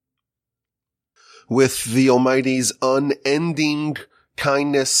With the Almighty's unending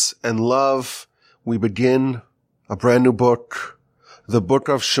kindness and love, we begin a brand new book, the book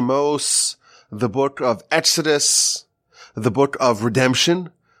of Shemos, the book of Exodus, the book of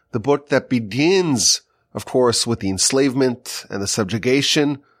redemption, the book that begins, of course, with the enslavement and the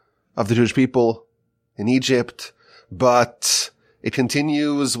subjugation of the Jewish people in Egypt, but it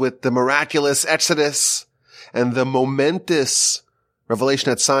continues with the miraculous Exodus and the momentous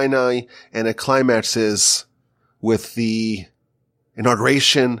revelation at Sinai, and it climaxes with the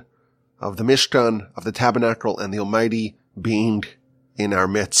inauguration of the Mishkan, of the tabernacle, and the Almighty being in our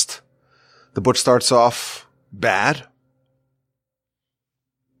midst. The book starts off bad.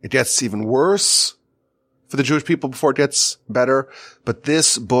 It gets even worse for the Jewish people before it gets better. But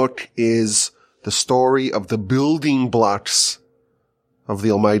this book is the story of the building blocks of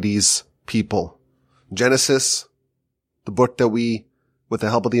the Almighty's people. Genesis, the book that we, with the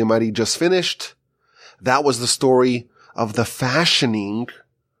help of the Almighty, just finished, that was the story of the fashioning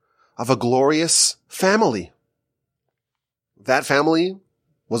of a glorious family. That family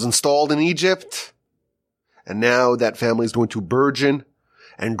was installed in Egypt, and now that family is going to burgeon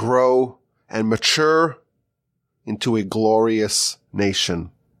and grow and mature into a glorious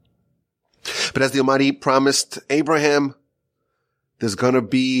nation. But as the Almighty promised Abraham, there's going to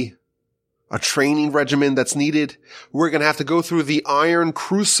be a training regimen that's needed. We're going to have to go through the iron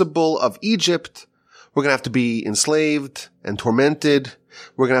crucible of Egypt. We're going to have to be enslaved and tormented.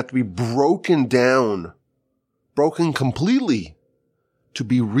 We're going to have to be broken down, broken completely, to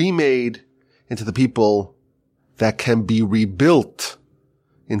be remade into the people that can be rebuilt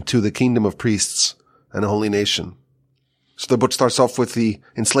into the kingdom of priests and a holy nation. So the book starts off with the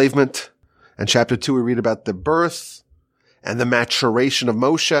enslavement, and chapter 2 we read about the birth and the maturation of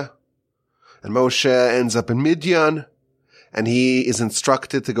Moshe. And Moshe ends up in Midian, and he is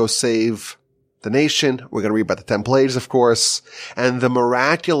instructed to go save the nation. We're going to read about the 10 plagues, of course, and the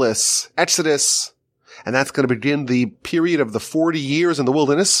miraculous Exodus. And that's going to begin the period of the 40 years in the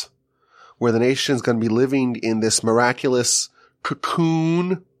wilderness, where the nation is going to be living in this miraculous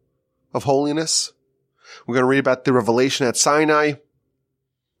cocoon of holiness. We're going to read about the revelation at Sinai,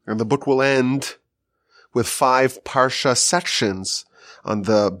 and the book will end with 5 parsha sections on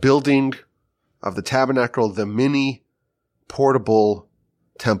the building of the tabernacle, the mini portable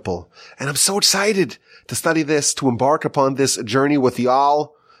temple. And I'm so excited to study this, to embark upon this journey with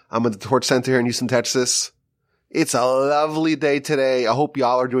y'all. I'm at the Torch Center here in Houston, Texas. It's a lovely day today. I hope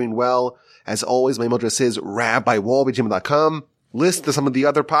y'all are doing well. As always, my email address is rabbiwolbe@gmail.com. List to some of the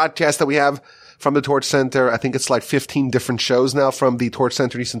other podcasts that we have from the Torch Center. I think it's like 15 different shows now from the Torch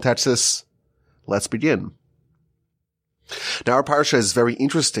Center in Houston, Texas. Let's begin. Now, our parsha is very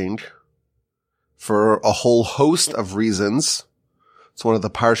interesting for a whole host of reasons. It's one of the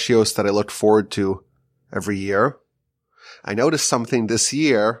parshios that I look forward to every year. I noticed something this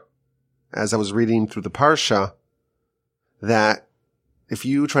year as I was reading through the parsha, that if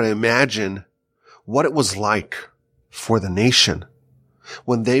you try to imagine what it was like for the nation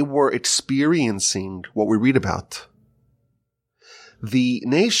when they were experiencing what we read about, the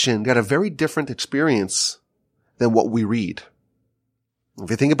nation got a very different experience than what we read. If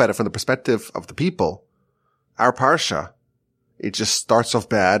you think about it from the perspective of the people, our parsha, it just starts off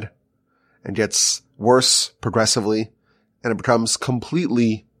bad and gets worse progressively, and it becomes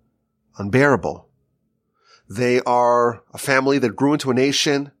completely unbearable. They are a family that grew into a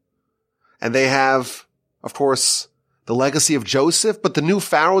nation, and they have, of course, the legacy of Joseph, but the new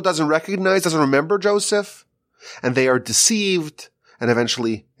Pharaoh doesn't remember Joseph, and they are deceived and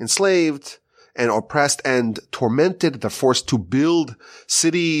eventually enslaved and oppressed and tormented. They're forced to build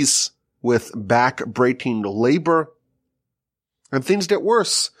cities with back-breaking labor. And things get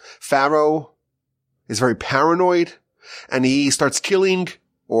worse. Pharaoh is very paranoid, and he starts killing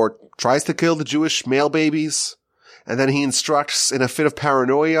or tries to kill the Jewish male babies. And then he instructs in a fit of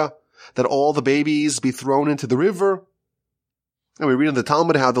paranoia that all the babies be thrown into the river. And we read in the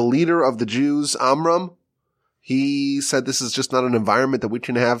Talmud how the leader of the Jews, Amram, he said this is just not an environment that we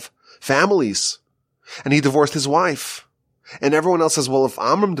can have families. And he divorced his wife. And everyone else says, well, if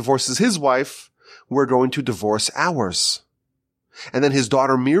Amram divorces his wife, we're going to divorce ours. And then his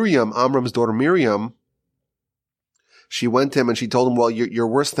daughter Miriam, Amram's daughter Miriam, she went to him and she told him, well, you're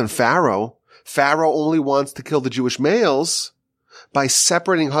worse than Pharaoh. Pharaoh only wants to kill the Jewish males. By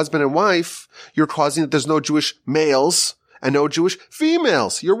separating husband and wife, you're causing that there's no Jewish males and no Jewish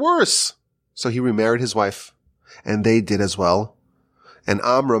females. You're worse. So he remarried his wife, and they did as well. And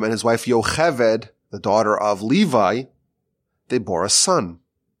Amram and his wife Yocheved, the daughter of Levi, they bore a son.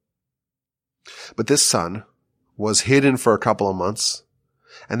 But this son was hidden for a couple of months,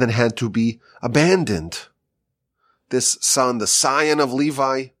 and then had to be abandoned. This son, the scion of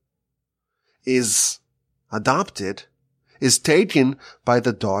Levi, is adopted, is taken by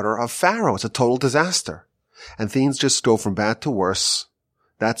the daughter of Pharaoh. It's a total disaster. And things just go from bad to worse.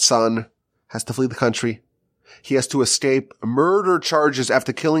 That son has to flee the country. He has to escape murder charges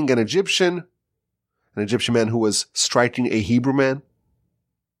after killing an Egyptian man who was striking a Hebrew man.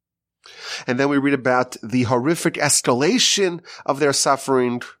 And then we read about the horrific escalation of their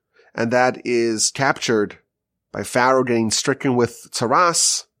suffering, and that is captured by Pharaoh getting stricken with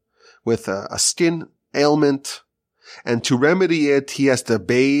tsaras, with a skin ailment. And to remedy it, he has to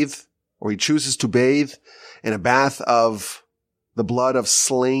bathe, or he chooses to bathe in a bath of the blood of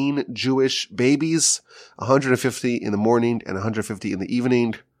slain Jewish babies, 150 in the morning and 150 in the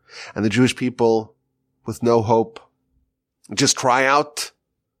evening. And the Jewish people, with no hope, just cry out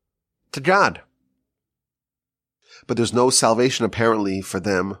to God. But there's no salvation apparently for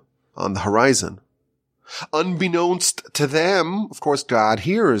them on the horizon. Unbeknownst to them, of course, God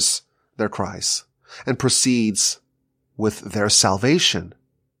hears their cries and proceeds with their salvation.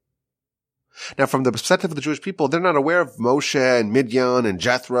 Now, from the perspective of the Jewish people, they're not aware of Moshe and Midian and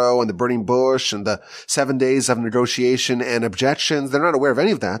Jethro and the burning bush and the 7 days of negotiation and objections. They're not aware of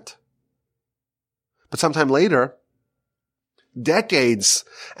any of that. But sometime later, decades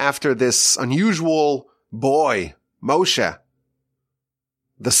after this unusual boy, Moshe,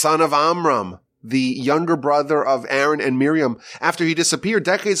 the son of Amram, the younger brother of Aaron and Miriam, after he disappeared,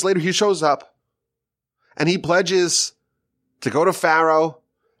 decades later he shows up and he pledges to go to Pharaoh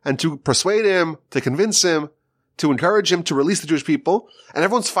and to persuade him, to convince him, to encourage him to release the Jewish people. And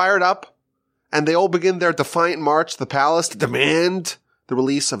everyone's fired up and they all begin their defiant march to the palace to demand the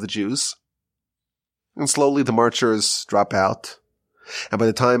release of the Jews. And slowly the marchers drop out. And by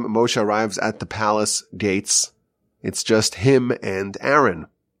the time Moshe arrives at the palace gates, it's just him and Aaron.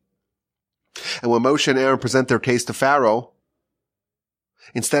 And when Moshe and Aaron present their case to Pharaoh,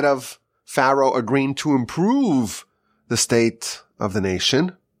 instead of Pharaoh agreeing to improve the state of the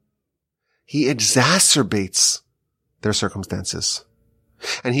nation, he exacerbates their circumstances.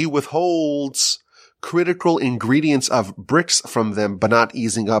 And he withholds critical ingredients of bricks from them, but not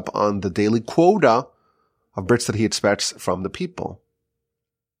easing up on the daily quota of bricks that he expects from the people.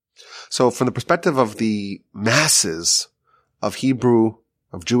 So from the perspective of the masses of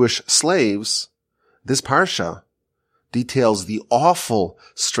Jewish slaves, this parsha details the awful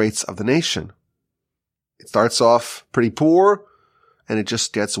straits of the nation. It starts off pretty poor, and it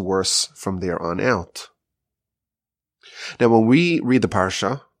just gets worse from there on out. Now, when we read the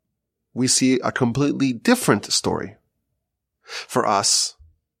parsha, we see a completely different story. For us,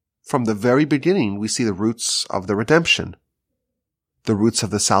 from the very beginning, we see the roots of the redemption, the roots of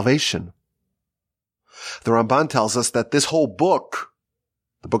the salvation. The Ramban tells us that this whole book,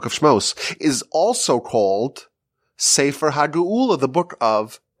 the book of Shemos, is also called Sefer HaGeula, the book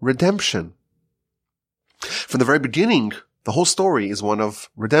of redemption. From the very beginning, the whole story is one of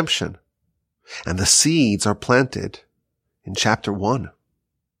redemption. And the seeds are planted in chapter 1.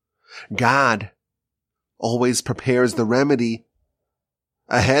 God always prepares the remedy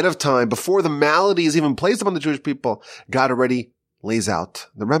ahead of time. Before the malady is even placed upon the Jewish people, God already lays out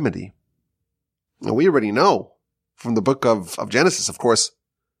the remedy. Now, we already know from the book of Genesis, of course,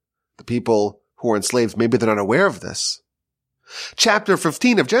 the people who are enslaved, maybe they're not aware of this. Chapter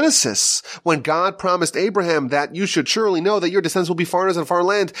 15 of Genesis, when God promised Abraham that you should surely know that your descendants will be foreigners in a foreign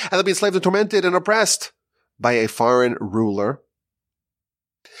land, and they'll be enslaved and tormented and oppressed by a foreign ruler.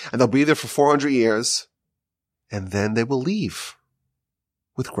 And they'll be there for 400 years, and then they will leave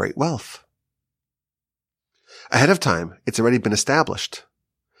with great wealth. Ahead of time, it's already been established.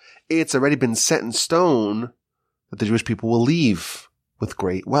 It's already been set in stone that the Jewish people will leave with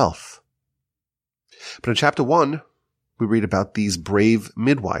great wealth. But in chapter 1, we read about these brave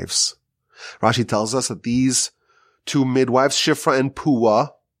midwives. Rashi tells us that these two midwives, Shifra and Puah,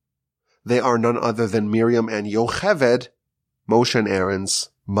 they are none other than Miriam and Yocheved, Moshe and Aaron's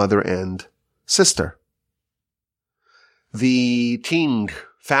mother and sister. The king,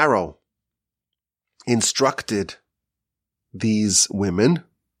 Pharaoh, instructed these women,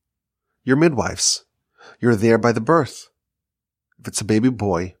 you're midwives. You're there by the birth. If it's a baby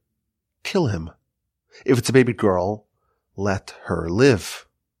boy, kill him. If it's a baby girl, let her live.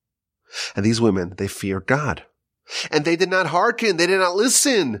 And these women, they feared God. And they did not hearken, they did not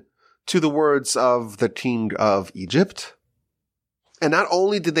listen to the words of the king of Egypt. And not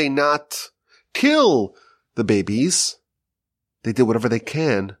only did they not kill the babies, they did whatever they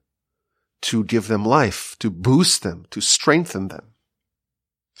can to give them life, to boost them, to strengthen them.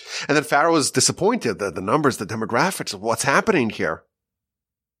 And then Pharaoh was disappointed, the numbers, the demographics of what's happening here.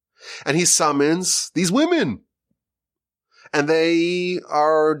 And he summons these women. And they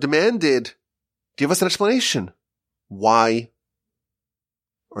are demanded, give us an explanation. Why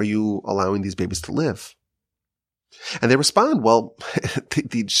are you allowing these babies to live? And they respond, well,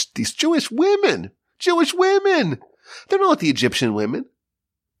 these Jewish women, they're not like the Egyptian women.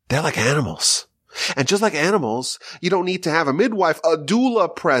 They're like animals. And just like animals, you don't need to have a midwife, a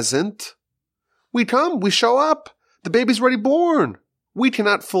doula present. We come, we show up. The baby's already born. We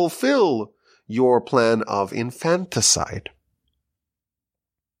cannot fulfill your plan of infanticide.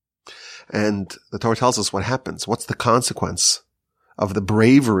 And the Torah tells us what happens. What's the consequence of the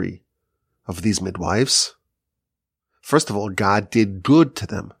bravery of these midwives? First of all, God did good to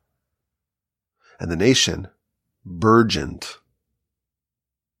them. And the nation burgeoned.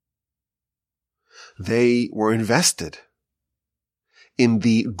 They were invested in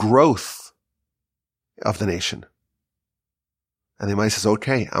the growth of the nation. And the Almighty says,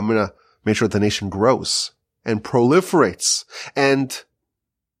 okay, I'm going to make sure the nation grows and proliferates and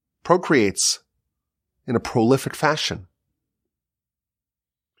procreates in a prolific fashion.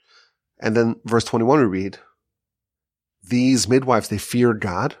 And then verse 21 we read, these midwives, they feared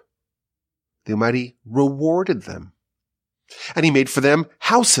God. The Almighty rewarded them. And he made for them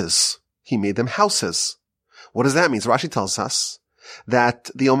houses. He made them houses. What does that mean? So Rashi tells us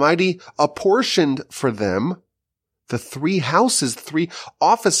that the Almighty apportioned for them the three houses, the three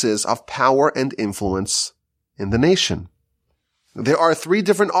offices of power and influence in the nation. There are three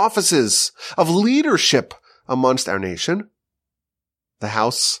different offices of leadership amongst our nation. The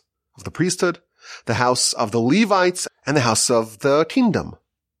house of the priesthood, the house of the Levites, and the house of the kingdom.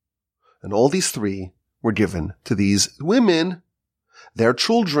 And all these three were given to these women, their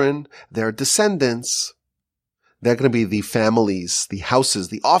children, their descendants. They're going to be the families, the houses,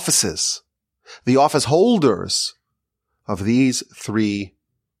 the offices, the office holders of these three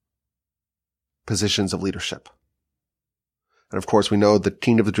positions of leadership. And of course, we know the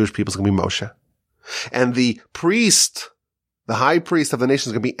king of the Jewish people is going to be Moshe. And the priest, the high priest of the nation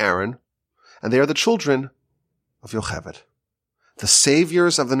is going to be Aaron. And they are the children of Yocheved, the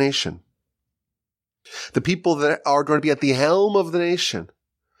saviors of the nation. The people that are going to be at the helm of the nation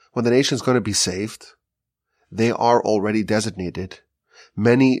when the nation is going to be saved, they are already designated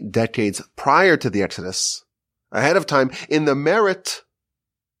many decades prior to the Exodus, ahead of time, in the merit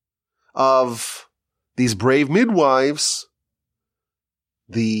of these brave midwives.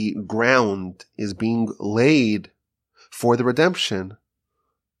 The ground is being laid for the redemption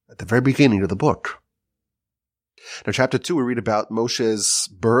at the very beginning of the book. Now, chapter 2, we read about Moshe's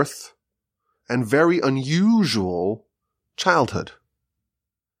birth and very unusual childhood.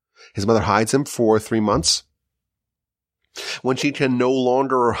 His mother hides him for 3 months. When she can no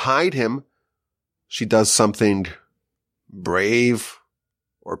longer hide him, she does something brave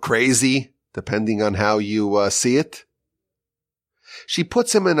or crazy, depending on how you see it. She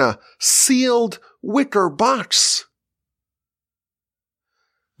puts him in a sealed wicker box.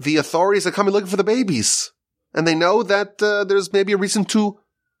 The authorities are coming looking for the babies, and they know that there's maybe a reason to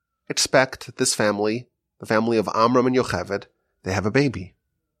expect this family, the family of Amram and Yocheved, they have a baby.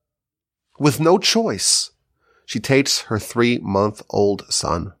 With no choice, she takes her 3-month-old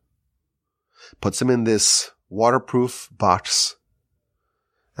son, puts him in this waterproof box,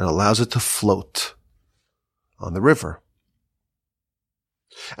 and allows it to float on the river.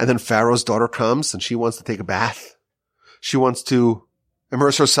 And then Pharaoh's daughter comes and she wants to take a bath. She wants to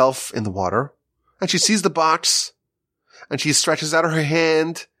immerse herself in the water. And she sees the box and she stretches out her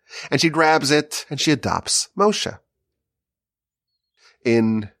hand and she grabs it and she adopts Moshe.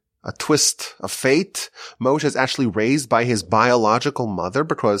 In a twist of fate, Moshe is actually raised by his biological mother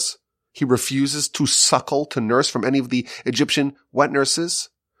because he refuses to suckle, to nurse from any of the Egyptian wet nurses.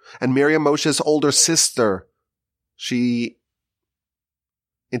 And Miriam, Moshe's older sister, she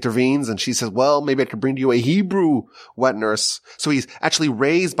intervenes and she says, well, maybe I could bring you a Hebrew wet nurse. So he's actually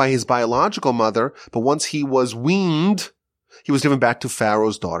raised by his biological mother, but once he was weaned, he was given back to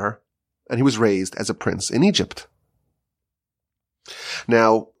Pharaoh's daughter, and he was raised as a prince in Egypt.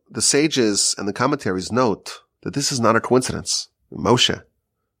 Now, the sages and the commentaries note that this is not a coincidence. Moshe,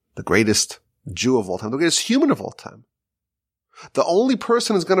 the greatest Jew of all time, the greatest human of all time, the only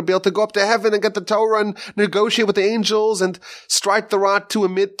person who's going to be able to go up to heaven and get the Torah and negotiate with the angels and strike the rock to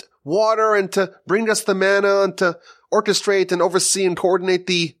emit water and to bring us the manna and to orchestrate and oversee and coordinate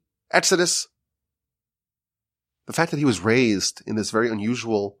the Exodus. The fact that he was raised in this very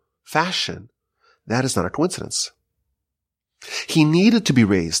unusual fashion, that is not a coincidence. He needed to be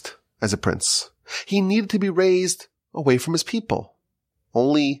raised as a prince. He needed to be raised away from his people.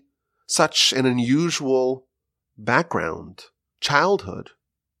 Only such an unusual background, childhood,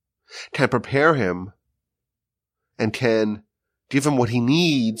 can prepare him and can give him what he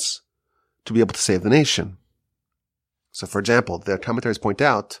needs to be able to save the nation. So, for example, the commentaries point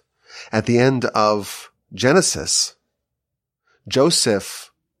out, at the end of Genesis,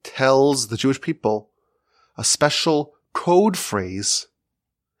 Joseph tells the Jewish people a special code phrase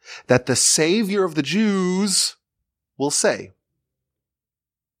that the Savior of the Jews will say.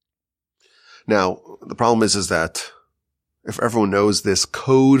 Now, the problem is that if everyone knows this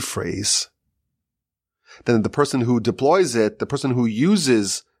code phrase, then the person who deploys it, the person who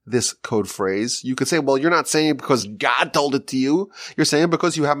uses this code phrase, you could say, well, you're not saying it because God told it to you. You're saying it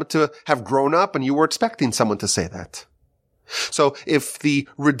because you happen to have grown up and you were expecting someone to say that. So if the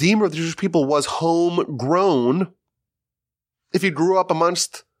Redeemer of the Jewish people was homegrown, if he grew up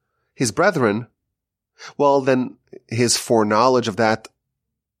amongst his brethren, well, then his foreknowledge of that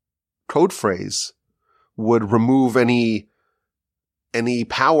code phrase would remove any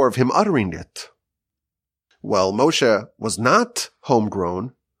power of him uttering it. Well, Moshe was not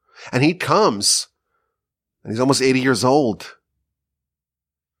homegrown, and he comes, and he's almost 80 years old.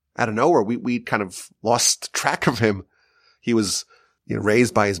 Out of nowhere, we kind of lost track of him. He was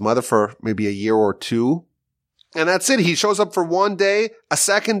raised by his mother for maybe a year or two, and that's it. He shows up for one day, a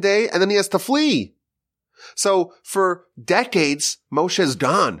second day, and then he has to flee. So for decades, Moshe is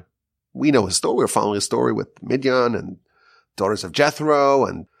gone. We know his story. We're following his story with Midian and daughters of Jethro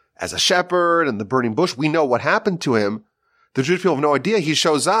and as a shepherd and the burning bush. We know what happened to him. The Jewish people have no idea. He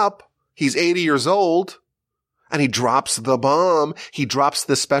shows up. He's 80 years old and he drops the bomb. He drops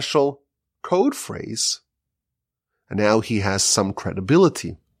the special code phrase. And now he has some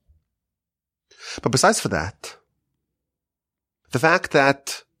credibility. But besides for that, the fact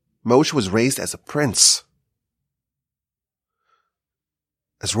that Moshe was raised as a prince,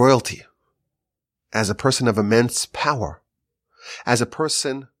 as royalty, as a person of immense power, as a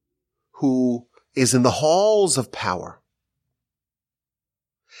person who is in the halls of power,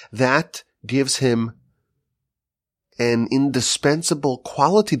 that gives him an indispensable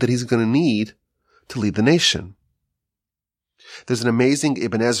quality that he's going to need to lead the nation. There's an amazing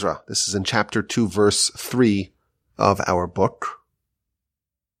Ibn Ezra. This is in chapter 2, verse 3 of our book.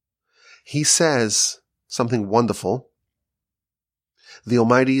 He says something wonderful. The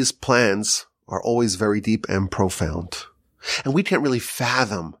Almighty's plans are always very deep and profound. And we can't really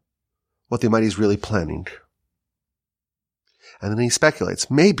fathom what the Almighty is really planning. And then he speculates,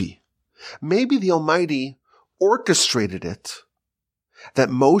 maybe the Almighty orchestrated it that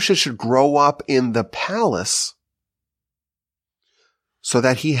Moshe should grow up in the palace so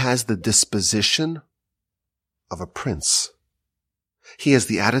that he has the disposition of a prince. He has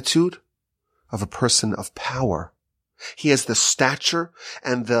the attitude of a person of power. He has the stature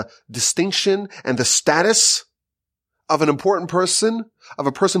and the distinction and the status of an important person, of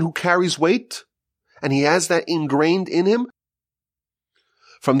a person who carries weight, and he has that ingrained in him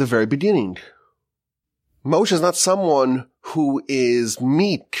from the very beginning. Moshe is not someone who is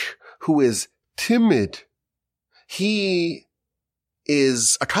meek, who is timid. He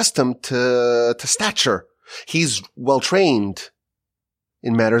is accustomed to stature. He's well trained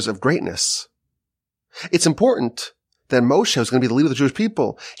in matters of greatness. It's important that Moshe is going to be the leader of the Jewish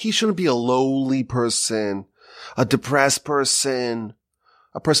people. He shouldn't be a lowly person, a depressed person,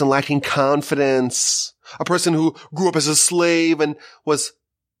 a person lacking confidence, a person who grew up as a slave and was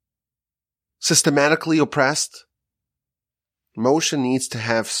systematically oppressed. Moshe needs to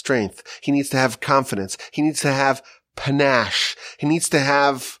have strength. He needs to have confidence. He needs to have panache. He needs to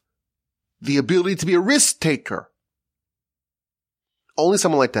have the ability to be a risk taker. Only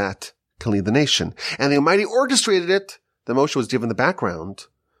someone like that can lead the nation. And the Almighty orchestrated it that Moshe was given the background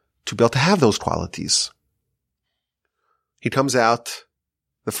to be able to have those qualities. He comes out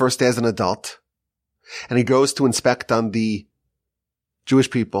the first day as an adult, and he goes to inspect on the Jewish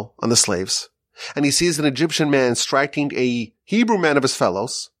people, on the slaves, and he sees an Egyptian man striking a Hebrew man of his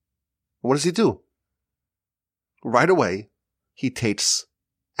fellows. What does he do? Right away, he takes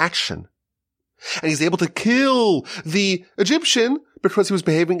action. And he's able to kill the Egyptian because he was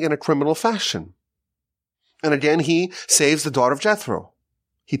behaving in a criminal fashion. And again, he saves the daughter of Jethro.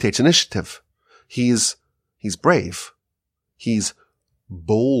 He takes initiative. He's brave. He's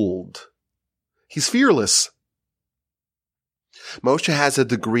bold. He's fearless. Moshe has a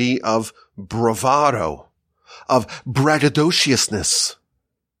degree of bravado, of braggadociousness.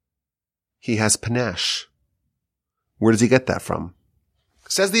 He has panache. Where does he get that from?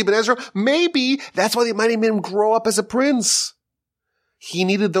 Says the Ibn Ezra, maybe that's why the Almighty made him grow up as a prince. He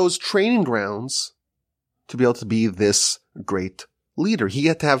needed those training grounds to be able to be this great leader. He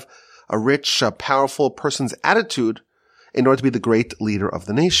had to have a rich, powerful person's attitude in order to be the great leader of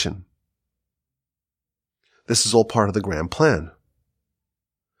the nation. This is all part of the grand plan.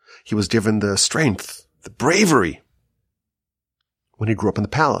 He was given the strength, the bravery, when he grew up in the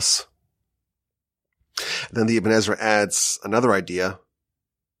palace. Then the Ibn Ezra adds another idea.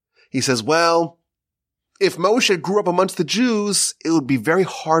 He says, well, if Moshe grew up amongst the Jews, it would be very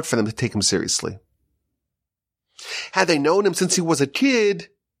hard for them to take him seriously. Had they known him since he was a kid,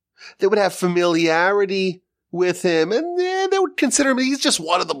 they would have familiarity with him, and they would consider him, he's just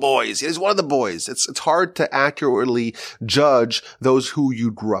one of the boys. He's one of the boys. It's hard to accurately judge those who you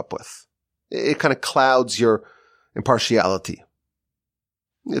grew up with. It kind of clouds your impartiality.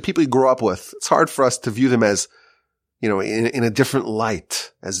 The people you grow up with, it's hard for us to view them as, in a different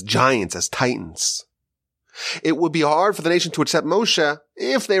light, as giants, as titans. It would be hard for the nation to accept Moshe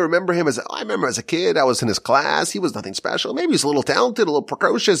if they remember him I remember as a kid, I was in his class, he was nothing special. Maybe he's a little talented, a little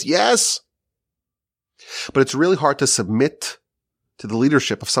precocious, yes. But it's really hard to submit to the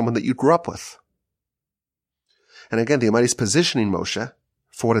leadership of someone that you grew up with. And again, the Almighty is positioning Moshe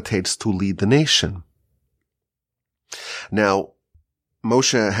for what it takes to lead the nation. Now,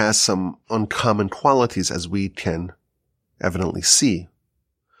 Moshe has some uncommon qualities, as we can evidently see.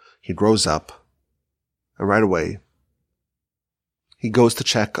 He grows up, and right away, he goes to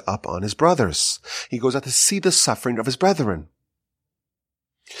check up on his brothers. He goes out to see the suffering of his brethren.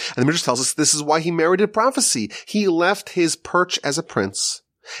 And the Midrash tells us this is why he merited prophecy. He left his perch as a prince,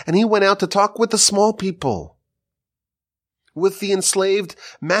 and he went out to talk with the small people, with the enslaved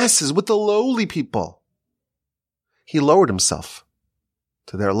masses, with the lowly people. He lowered himself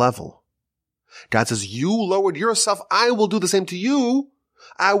to their level. God says, you lowered yourself, I will do the same to you.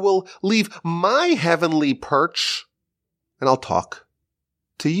 I will leave my heavenly perch, and I'll talk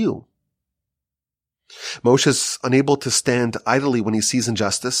to you. Moshe is unable to stand idly when he sees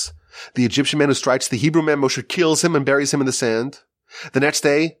injustice. The Egyptian man who strikes the Hebrew man, Moshe kills him and buries him in the sand. The next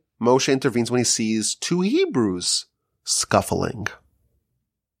day, Moshe intervenes when he sees two Hebrews scuffling.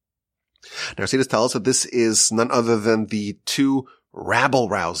 Now, Siddur tells us that this is none other than the two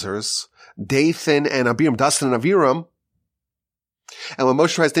rabble-rousers, Dathan and Abiram, Dathan and Abiram. And when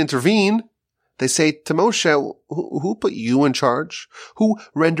Moshe tries to intervene, they say to Moshe, who put you in charge? Who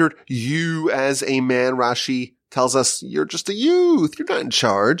rendered you as a man? Rashi tells us, you're just a youth. You're not in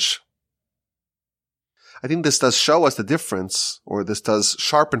charge. I think this does show us the difference, or this does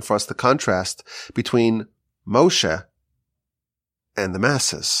sharpen for us the contrast between Moshe and the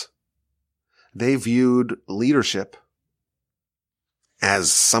masses. They viewed leadership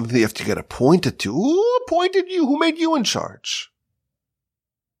as something you have to get appointed to. Who appointed you? Who made you in charge?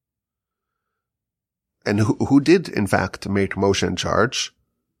 And who did, in fact, make Moshe in charge?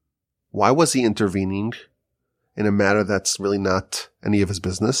 Why was he intervening in a matter that's really not any of his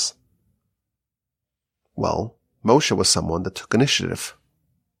business? Well, Moshe was someone that took initiative.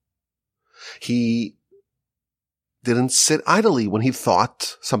 He didn't sit idly when he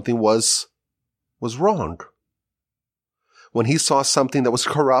thought something was wrong. When he saw something that was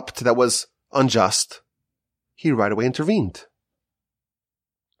corrupt, that was unjust, he right away intervened.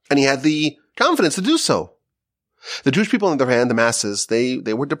 And he had the confidence to do so. The Jewish people, on the other hand, the masses, they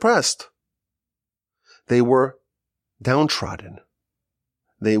were depressed. They were downtrodden.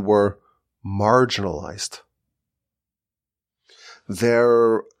 They were marginalized.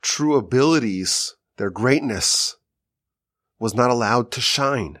 Their true abilities, their greatness, was not allowed to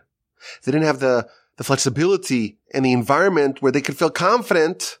shine. They didn't have the flexibility and the environment where they could feel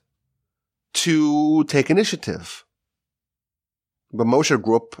confident to take initiative. But Moshe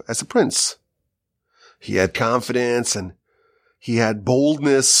grew up as a prince. He had confidence and he had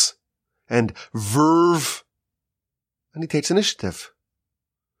boldness and verve, and he takes initiative.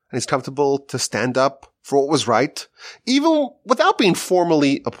 And he's comfortable to stand up for what was right, even without being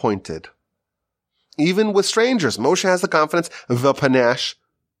formally appointed. Even with strangers, Moshe has the confidence, the Panache,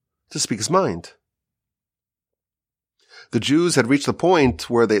 to speak his mind. The Jews had reached the point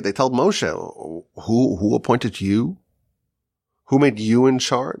where they told Moshe, who appointed you? Who made you in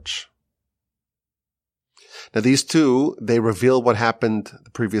charge? Now these two, they reveal what happened the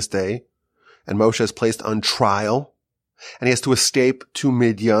previous day, and Moshe is placed on trial, and he has to escape to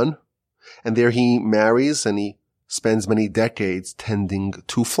Midian, and there he marries, and he spends many decades tending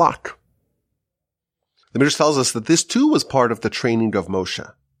to flock. The Midrash tells us that this too was part of the training of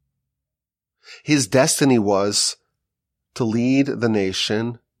Moshe. His destiny was to lead the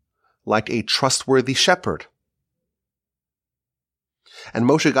nation like a trustworthy shepherd. And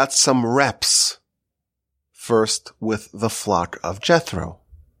Moshe got some reps first with the flock of Jethro.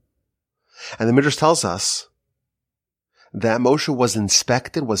 And the Midrash tells us that Moshe was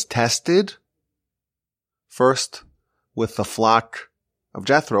inspected, was tested, first with the flock of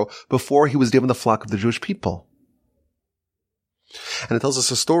Jethro before he was given the flock of the Jewish people. And it tells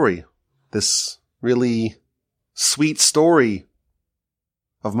us a story, this really sweet story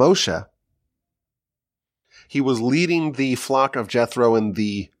of Moshe. He was leading the flock of Jethro in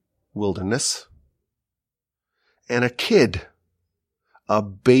the wilderness, and a kid, a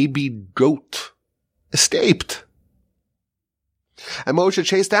baby goat, escaped. And Moshe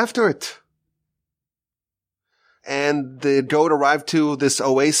chased after it. And the goat arrived to this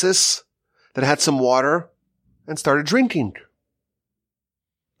oasis that had some water and started drinking.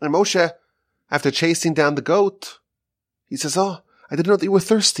 And Moshe, after chasing down the goat, he says, "Oh, I didn't know that you were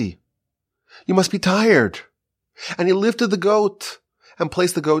thirsty. You must be tired." And he lifted the goat and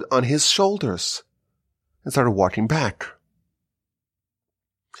placed the goat on his shoulders and started walking back.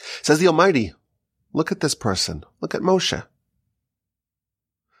 Says the Almighty, look at this person. Look at Moshe.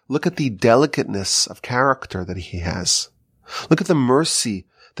 Look at the delicateness of character that he has. Look at the mercy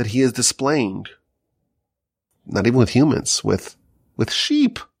that he is displaying. Not even with humans, with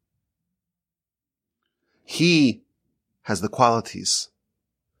sheep. He has the qualities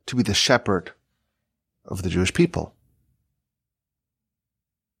to be the shepherd of the Jewish people.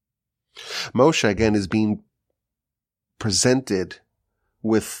 Moshe, again, is being presented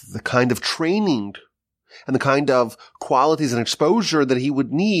with the kind of training and the kind of qualities and exposure that he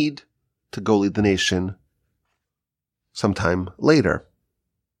would need to go lead the nation sometime later.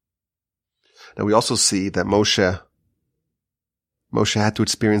 Now we also see that Moshe had to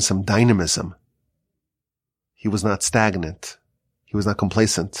experience some dynamism. He was not stagnant. He was not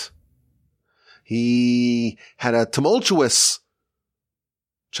complacent. He had a tumultuous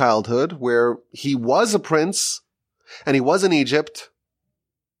childhood where he was a prince and he was in Egypt,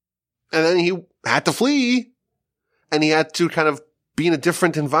 and then he had to flee and he had to kind of be in a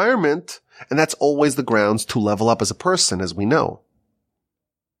different environment. And that's always the grounds to level up as a person, as we know.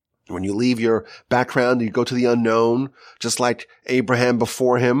 When you leave your background, you go to the unknown, just like Abraham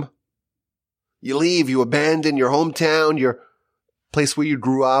before him. You leave, you abandon your hometown, your place where you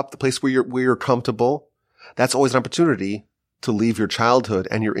grew up, the place where you're comfortable. That's always an opportunity to leave your childhood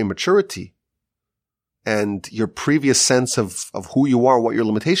and your immaturity and your previous sense of who you are, what your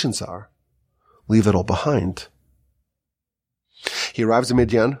limitations are. Leave it all behind. He arrives in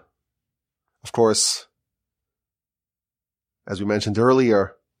Midian. Of course, as we mentioned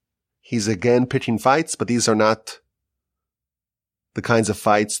earlier, he's again pitching fights, but these are not the kinds of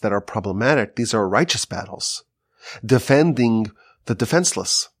fights that are problematic. These are righteous battles, defending the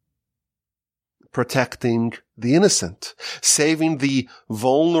defenseless, protecting the innocent, saving the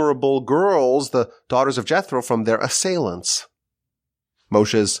vulnerable girls, the daughters of Jethro, from their assailants.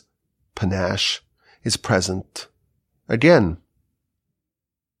 Moshe's panache is present again.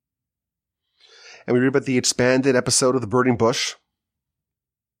 And we read about the expanded episode of the burning bush.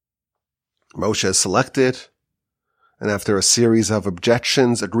 Moshe is selected, and after a series of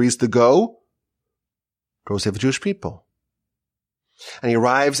objections, agrees to go save the Jewish people. And he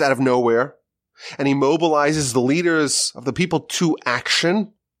arrives out of nowhere, and he mobilizes the leaders of the people to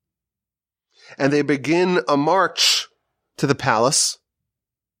action, and they begin a march to the palace.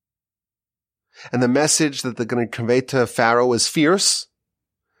 And the message that they're going to convey to Pharaoh is fierce.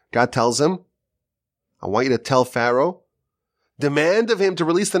 God tells him, I want you to tell Pharaoh, demand of him to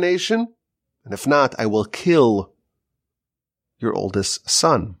release the nation, and if not, I will kill your oldest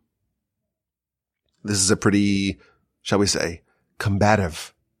son. This is a pretty, shall we say,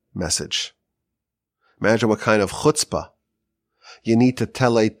 combative message. Imagine what kind of chutzpah you need to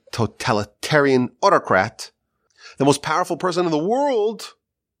tell a totalitarian autocrat, the most powerful person in the world,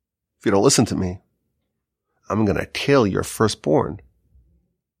 if you don't listen to me, I'm going to kill your firstborn.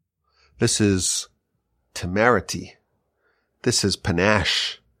 This is temerity. This is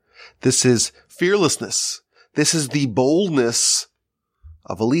panache. This is fearlessness. This is the boldness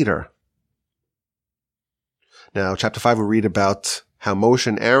of a leader. Now, chapter 5, we read about how Moshe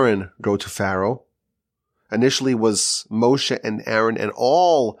and Aaron go to Pharaoh. Initially was Moshe and Aaron and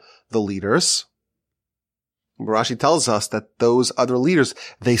all the leaders. Rashi tells us that those other leaders,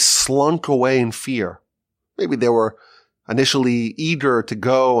 they slunk away in fear. Maybe they were initially eager to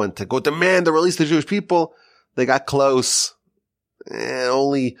go demand the release of the Jewish people. They got close.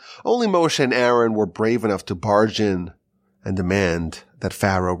 Only Moshe and Aaron were brave enough to barge in and demand that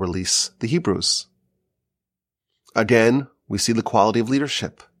Pharaoh release the Hebrews. Again, we see the quality of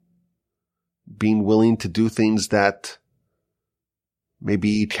leadership. Being willing to do things that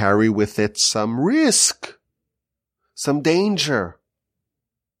maybe carry with it some risk, some danger.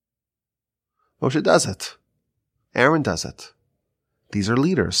 Moshe does it. Aaron does it. These are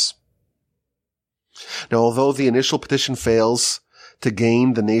leaders. Now, although the initial petition fails to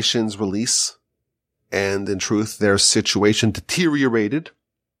gain the nation's release, and in truth, their situation deteriorated,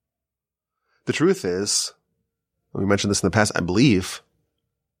 the truth is, we mentioned this in the past, I believe,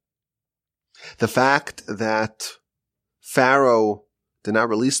 the fact that Pharaoh did not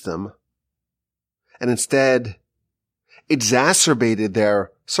release them and instead exacerbated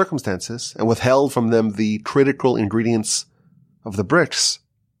their circumstances and withheld from them the critical ingredients of the bricks.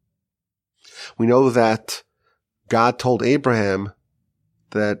 We know that God told Abraham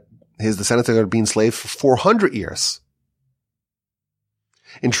that his descendants are going to be enslaved for 400 years.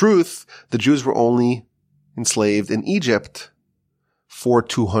 In truth, the Jews were only enslaved in Egypt for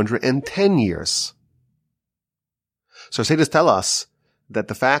 210 years. So sages tell us that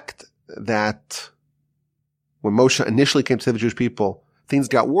the fact that when Moshe initially came to the Jewish people, things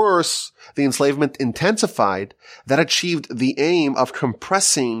got worse, the enslavement intensified, that achieved the aim of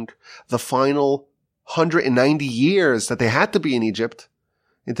compressing the final 190 years that they had to be in Egypt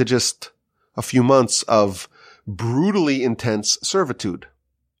into just a few months of brutally intense servitude.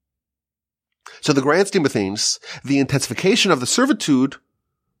 So the grand scheme of things, the intensification of the servitude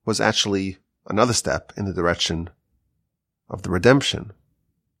was actually another step in the direction of the redemption.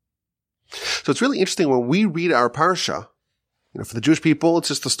 So it's really interesting when we read our parsha, for the Jewish people, it's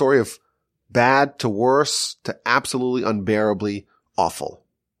just a story of bad to worse to absolutely unbearably awful.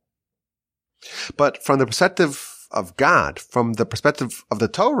 But from the perspective of God, from the perspective of the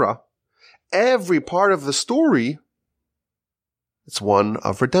Torah, every part of the story, it's one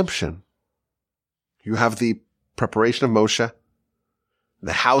of redemption. You have the preparation of Moshe,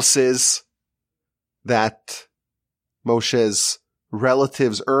 the houses that Moshe's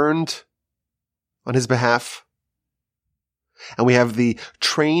relatives earned on his behalf. And we have the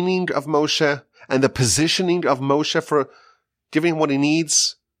training of Moshe and the positioning of Moshe for giving him what he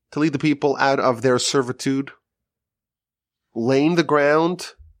needs to lead the people out of their servitude, laying the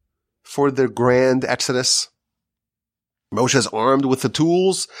ground for the grand exodus. Moshe is armed with the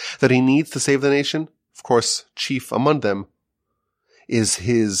tools that he needs to save the nation. Of course, chief among them is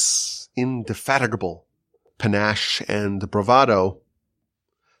his indefatigable panache and bravado,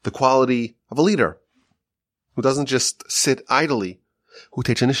 the quality of a leader who doesn't just sit idly, who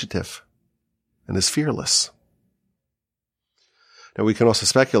takes initiative and is fearless. Now we can also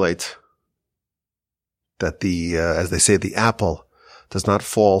speculate that as they say, the apple does not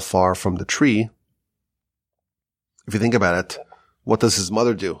fall far from the tree. If you think about it, what does his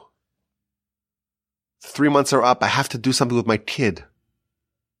mother do? 3 months are up. I have to do something with my kid.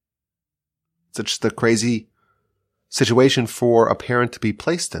 Such a crazy situation for a parent to be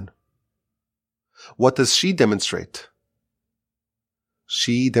placed in. What does she demonstrate?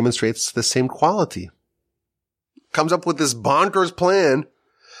 She demonstrates the same quality. Comes up with this bonkers plan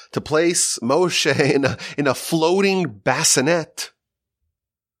to place Moshe in a floating bassinet,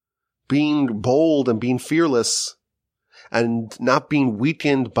 being bold and being fearless and not being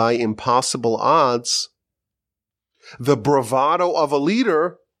weakened by impossible odds. The bravado of a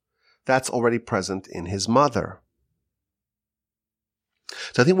leader that's already present in his mother.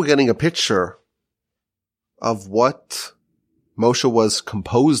 So I think we're getting a picture of what Moshe was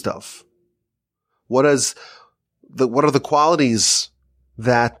composed of. What are the qualities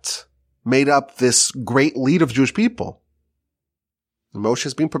that made up this great lead of Jewish people? And Moshe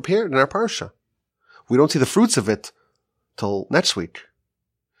is being prepared in our parsha. We don't see the fruits of it till next week.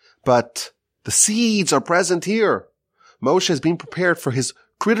 But the seeds are present here. Moshe is being prepared for his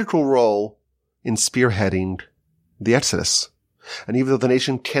critical role in spearheading the Exodus. And even though the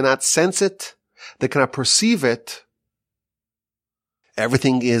nation cannot sense it, they cannot perceive it,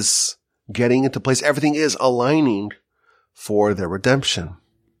 everything is getting into place. Everything is aligning for their redemption.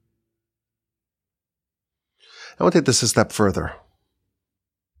 I want to take this a step further.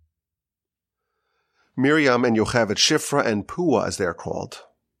 Miriam and Yocheved, Shifra and Puah, as they're called,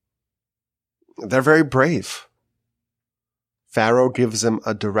 they're very brave. Pharaoh gives them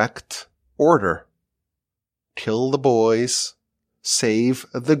a direct order. Kill the boys, save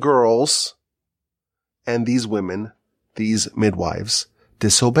the girls, and these women, these midwives,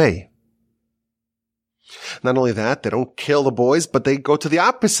 disobey. Not only that, they don't kill the boys, but they go to the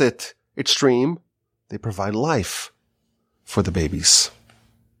opposite extreme. They provide life for the babies.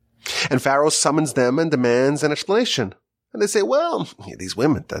 And Pharaoh summons them and demands an explanation. And they say, well, these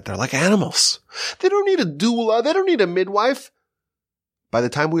women, they're like animals. They don't need a doula. They don't need a midwife. By the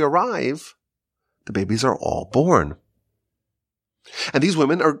time we arrive, the babies are all born. And these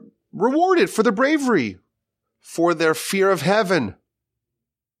women are rewarded for their bravery, for their fear of heaven.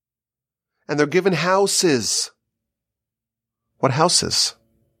 And they're given houses. What houses?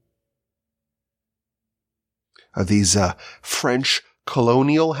 Are these French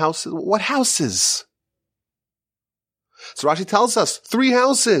colonial houses? What houses? So Rashi tells us 3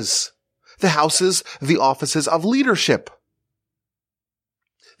 houses. The offices of leadership.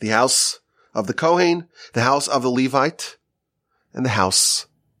 The house of the Kohen, the house of the Levite, and the house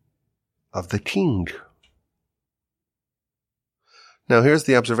of the king. Now here's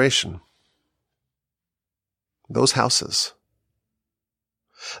the observation. Those houses,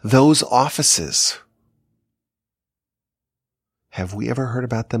 those offices, have we ever heard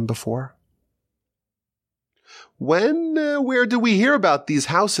about them before? Where did we hear about these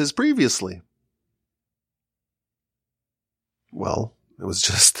houses previously? Well, it was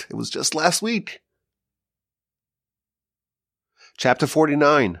just last week. Chapter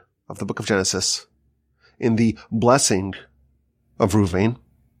 49 of the book of Genesis, in the blessing of Reuben.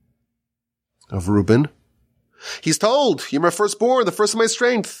 He's told, "You're my firstborn, the first of my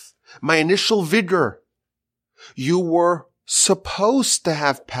strength, my initial vigor. You were supposed to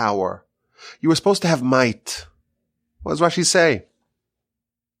have power. You were supposed to have might." What does Rashi say?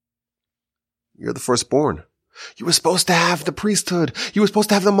 You're the firstborn. You were supposed to have the priesthood. You were supposed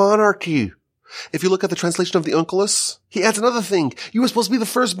to have the monarchy. If you look at the translation of the Onkelos, he adds another thing. You were supposed to be the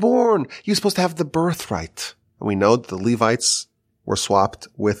firstborn. You were supposed to have the birthright. And we know that the Levites were swapped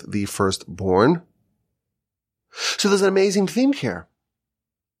with the firstborn. So there's an amazing theme here.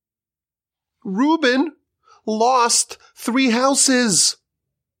 Reuben lost 3 houses.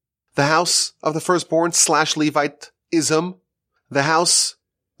 The house of the firstborn / Levite-ism, the house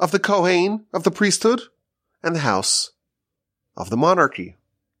of the Kohen, of the priesthood, and the house of the monarchy.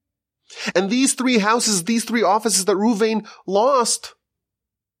 And these 3 houses, these 3 offices that Reuven lost,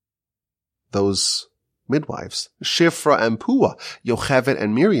 those midwives, Shifra and Pua, Yocheved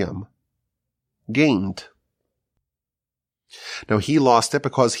and Miriam, gained. Now he lost it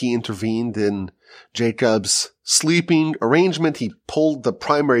because he intervened in Jacob's sleeping arrangement. He pulled the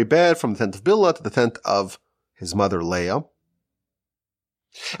primary bed from the tent of Bilhah to the tent of his mother Leah.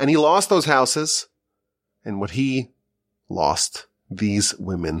 And he lost those houses, and what he lost, these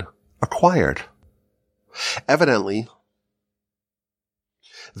women acquired. Evidently,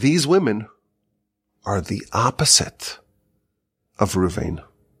 these women are the opposite of Reuven.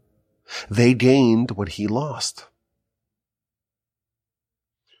 They gained what he lost.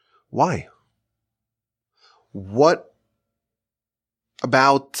 Why? What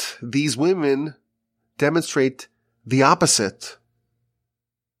about these women demonstrate the opposite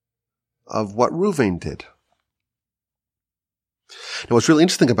of what Reuven did? Now, what's really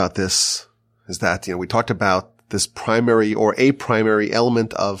interesting about this is that, we talked about this primary or a primary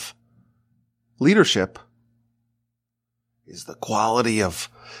element of leadership is the quality of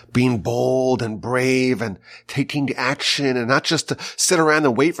being bold and brave and taking action and not just to sit around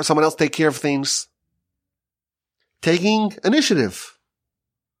and wait for someone else to take care of things. Taking initiative,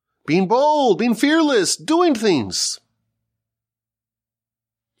 being bold, being fearless, doing things.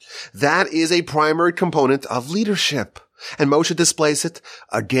 That is a primary component of leadership. And Moshe displays it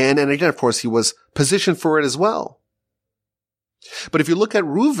again and again. Of course, he was positioned for it as well. But if you look at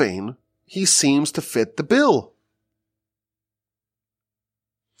Reuven, he seems to fit the bill.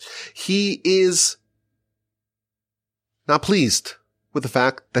 He is not pleased with the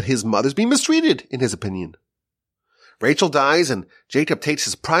fact that his mother's being mistreated, in his opinion. Rachel dies and Jacob takes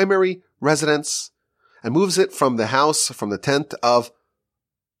his primary residence and moves it from the tent of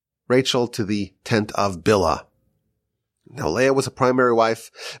Rachel to the tent of Bilhah. Now, Leah was a primary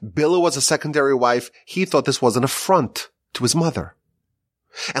wife. Bilhah was a secondary wife. He thought this was an affront to his mother.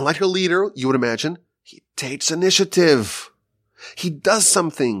 And like a leader, you would imagine, he takes initiative. He does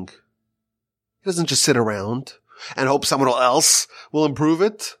something. He doesn't just sit around and hope someone else will improve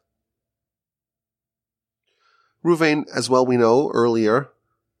it. Reuven, as well we know earlier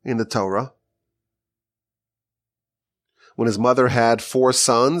in the Torah, when his mother had 4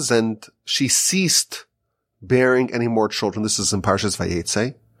 sons and she ceased bearing any more children, this is in Parshas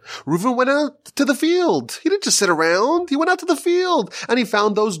Vayetze, Reuven went out to the field. He didn't just sit around. He went out to the field and he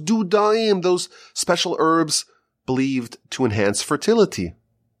found those dudaim, those special herbs believed to enhance fertility.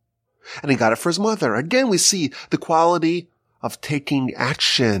 And he got it for his mother. Again, we see the quality of taking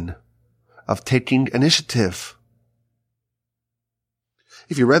action, of taking initiative.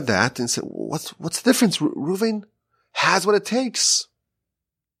 If you read that and said, what's the difference? Reuven has what it takes.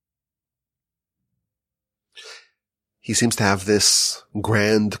 He seems to have this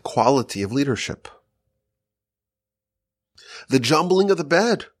grand quality of leadership. The jumbling of the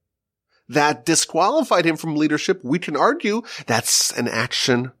bed that disqualified him from leadership, we can argue that's an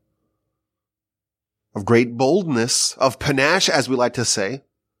action of great boldness, of panache, as we like to say.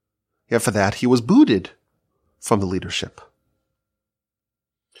 Yet for that, he was booted from the leadership.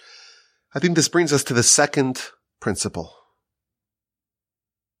 I think this brings us to the second principle.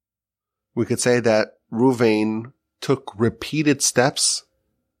 We could say that Reuven took repeated steps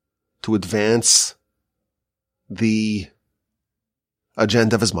to advance the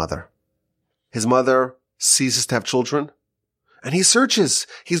agenda of his mother. His mother ceases to have children, and he searches.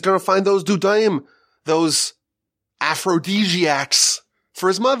 He's going to find those dudaim, those aphrodisiacs for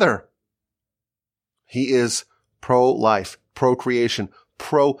his mother. He is pro-life, procreation,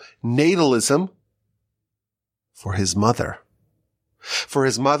 pro-natalism for his mother. For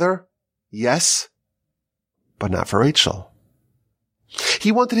his mother, yes, but not for Rachel.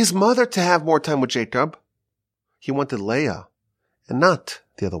 He wanted his mother to have more time with Jacob. He wanted Leah and not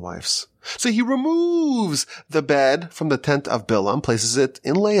the other wives. So he removes the bed from the tent of Bilam, places it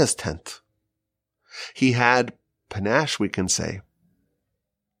in Leah's tent. He had panache, we can say.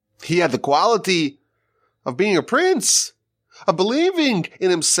 He had the quality of being a prince, of believing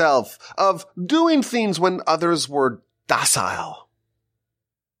in himself, of doing things when others were docile.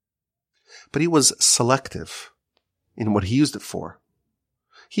 But he was selective in what he used it for.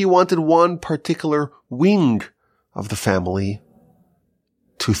 He wanted one particular wing of the family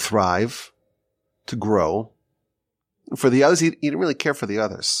to thrive, to grow. For the others, he didn't really care for the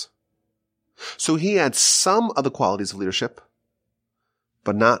others. So he had some of the qualities of leadership,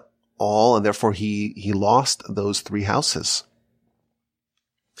 but not all, and therefore he lost those 3 houses.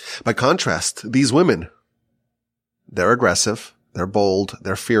 By contrast, these women, they're aggressive, they're bold,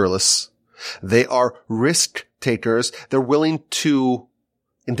 they're fearless, they are risk takers, they're willing to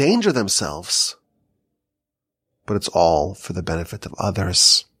endanger themselves, but it's all for the benefit of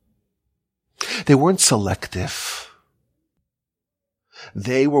others. They weren't selective.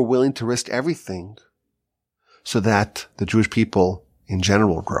 They were willing to risk everything so that the Jewish people in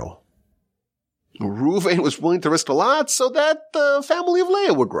general grow. Reuven was willing to risk a lot so that the family of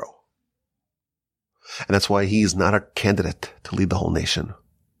Leah would grow. And that's why he's not a candidate to lead the whole nation.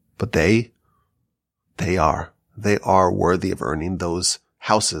 But they are worthy of earning those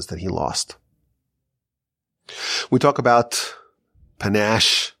houses that he lost. We talk about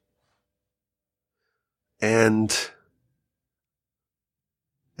panache and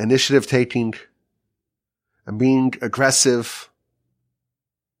initiative taking and being aggressive.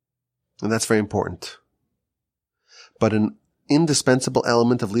 And that's very important. But an indispensable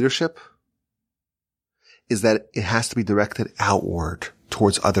element of leadership is that it has to be directed outward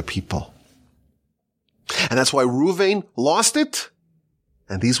towards other people. And that's why Reuven lost it,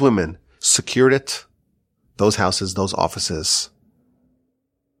 and these women secured it, those houses, those offices.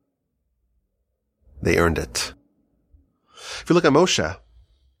 They earned it. If you look at Moshe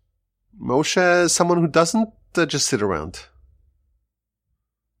is someone who doesn't just sit around.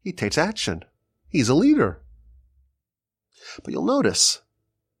 He takes action. He's a leader. But you'll notice,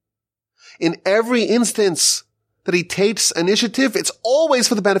 in every instance that he takes initiative, it's always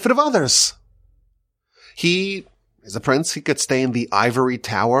for the benefit of others. He is a prince. He could stay in the ivory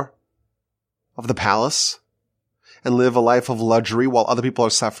tower of the palace and live a life of luxury while other people are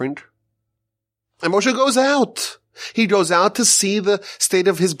suffering. And Moshe goes out. He goes out to see the state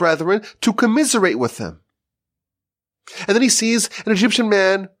of his brethren, to commiserate with them. And then he sees an Egyptian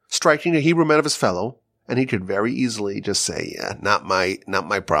man striking a Hebrew man of his fellow, and he could very easily just say, yeah, not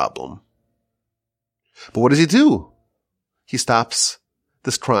my problem. But what does he do? He stops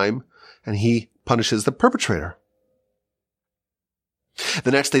this crime and he punishes the perpetrator.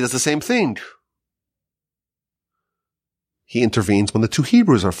 The next day does the same thing. He intervenes when the 2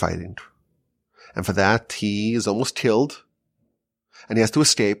 Hebrews are fighting. And for that, he is almost killed and he has to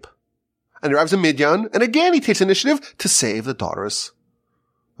escape. And he arrives in Midian, and again he takes initiative to save the daughters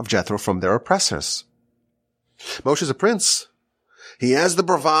of Jethro from their oppressors. Moshe is a prince. He has the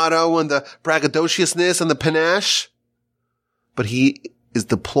bravado and the braggadociousness and the panache, but he is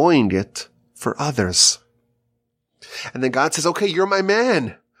deploying it for others. And then God says, okay, you're my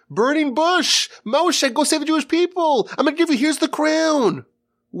man. Burning bush. Moshe, go save the Jewish people. I'm going to give you, here's the crown.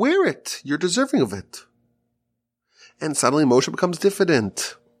 Wear it. You're deserving of it. And suddenly Moshe becomes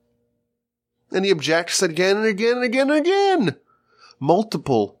diffident. And he objects again and again and again and again.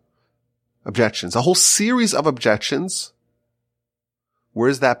 Multiple objections. A whole series of objections.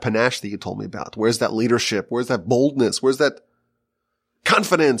 Where's that panache that you told me about? Where's that leadership? Where's that boldness? Where's that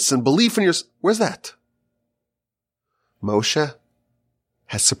confidence and belief in yourself? Where's that? Moshe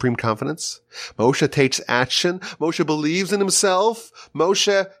has supreme confidence. Moshe takes action. Moshe believes in himself.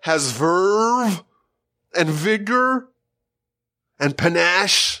 Moshe has verve and vigor and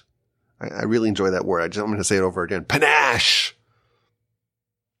panache. I really enjoy that word. I'm going to say it over again. Panache.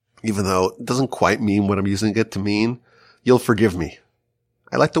 even though it doesn't quite mean what I'm using it to mean. You'll forgive me.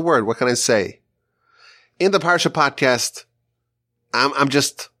 I like the word. What can I say? In the Parsha podcast, I'm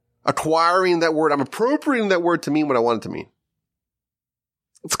just acquiring that word. I'm appropriating that word to mean what I want it to mean.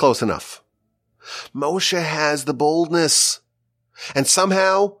 It's close enough. Moshe has the boldness. And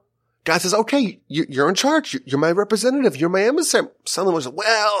somehow, God says, okay, you're in charge. You're my representative. You're my emissary. Suddenly Moshe says,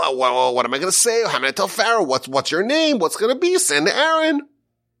 well, what am I going to say? How am I going to tell Pharaoh? What's your name? What's going to be? Send Aaron.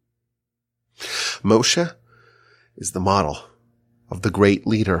 Moshe is the model of the great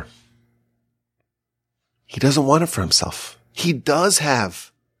leader. He doesn't want it for himself. He does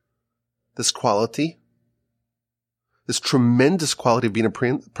have this quality, this tremendous quality of being a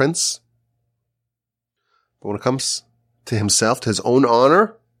prince. But when it comes to himself, to his own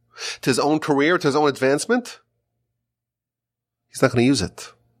honor, to his own career, to his own advancement, he's not going to use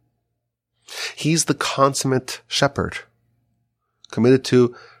it. He's the consummate shepherd, committed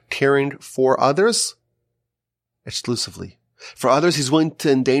to caring for others exclusively. For others, he's willing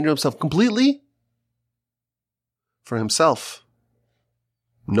to endanger himself completely. For himself,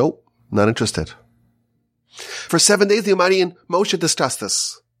 nope, not interested. For 7 days, the Almighty and Moshe discuss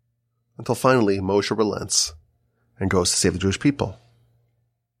this, until finally Moshe relents and goes to save the Jewish people.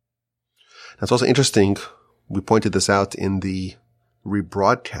 Now, it's also interesting, we pointed this out in the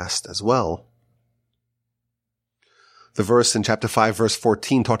rebroadcast as well. The verse in chapter 5, verse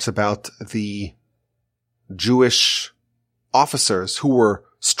 14 talks about the Jewish officers who were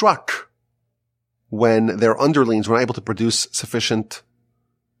struck when their underlings were unable to produce sufficient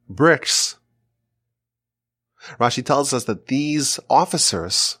bricks. Rashi tells us that these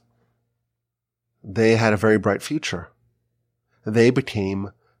officers, they had a very bright future. They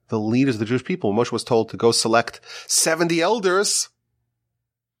became the leaders of the Jewish people. Moshe was told to go select 70 elders.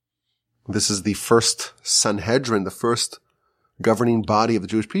 This is the first Sanhedrin, the first governing body of the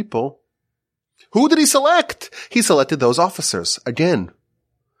Jewish people. Who did he select? He selected those officers. Again,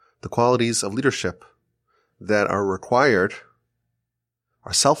 the qualities of leadership that are required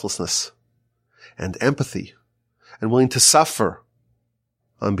are selflessness and empathy and willing to suffer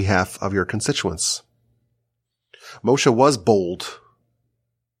on behalf of your constituents. Moshe was bold.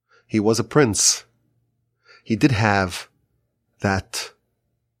 He was a prince. He did have that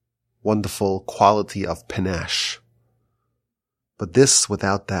wonderful quality of panache. But this,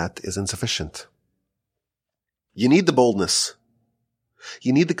 without that, is insufficient. You need the boldness.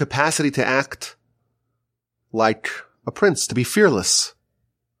 You need the capacity to act like a prince, to be fearless.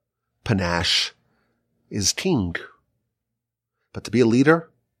 Panache is king. But to be a leader,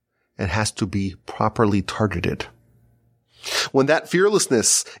 it has to be properly targeted. When that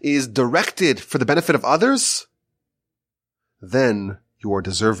fearlessness is directed for the benefit of others, then you are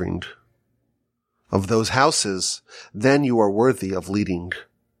deserving of those houses. Then you are worthy of leading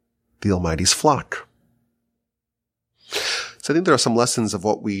the Almighty's flock. So I think there are some lessons of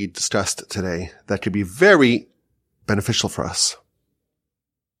what we discussed today that could be very beneficial for us.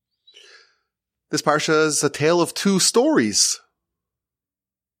 This parsha is a tale of two stories.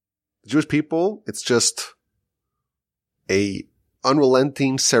 The Jewish people, it's just a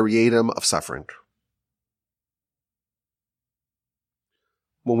unrelenting seriatim of suffering.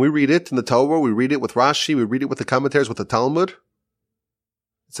 When we read it in the Torah, we read it with Rashi, we read it with the commentaries, with the Talmud,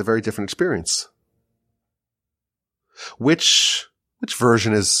 it's a very different experience. Which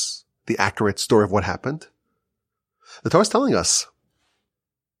version is the accurate story of what happened? The Torah is telling us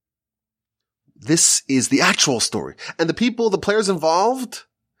this is the actual story. And the people, the players involved,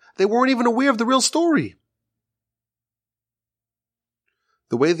 they weren't even aware of the real story.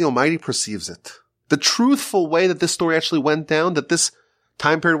 The way the Almighty perceives it, the truthful way that this story actually went down, that this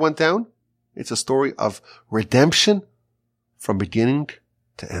time period went down, it's a story of redemption from beginning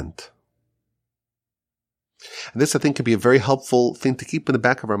to end. And this, I think, could be a very helpful thing to keep in the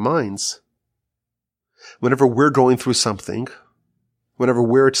back of our minds. Whenever we're going through something, whenever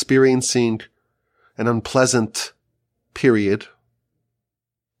we're experiencing an unpleasant period,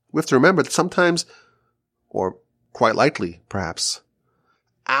 we have to remember that sometimes, or quite likely, perhaps,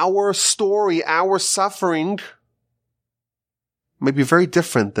 our story, our suffering may be very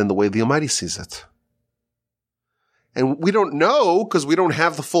different than the way the Almighty sees it. And we don't know because we don't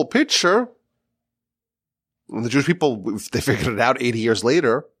have the full picture. And the Jewish people, they figured it out 80 years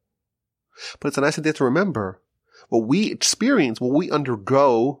later. But it's a nice idea to remember what we experience, what we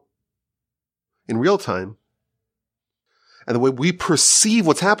undergo in real time, and the way we perceive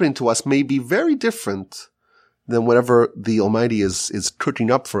what's happening to us may be very different than whatever the Almighty is cooking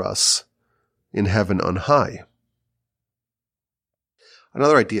up for us in heaven on high.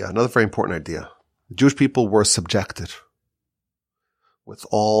 Another idea, another very important idea. The Jewish people were subjected. with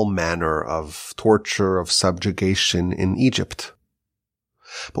all manner of torture, of subjugation in Egypt.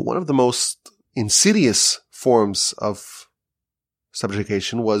 But one of the most insidious forms of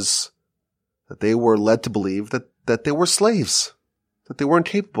subjugation was that they were led to believe that they were slaves, that they weren't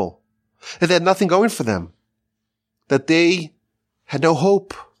capable, that they had nothing going for them, that they had no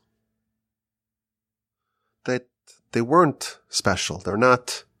hope, that they weren't special. They're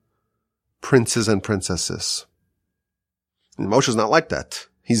not princes and princesses. And Moshe's not like that.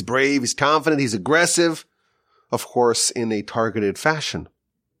 He's brave, he's confident, he's aggressive, of course, in a targeted fashion.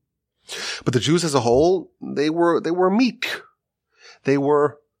 But the Jews as a whole, they were meek. They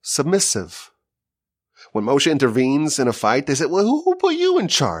were submissive. When Moshe intervenes in a fight, they say, well, who put you in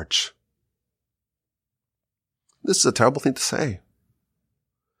charge? This is a terrible thing to say.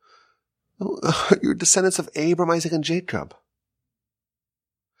 You're descendants of Abraham, Isaac, and Jacob.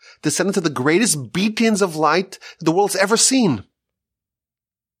 Descendants of the greatest beacons of light the world's ever seen.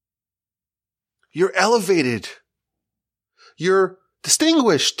 You're elevated. You're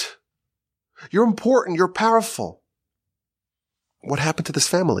distinguished. You're important. You're powerful. What happened to this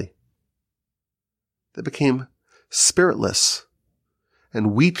family? They became spiritless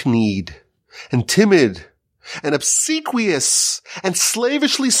and weak-kneed and timid and obsequious and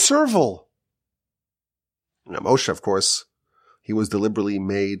slavishly servile. Now, Moshe, of course, he was deliberately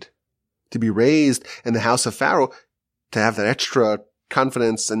made to be raised in the house of Pharaoh to have that extra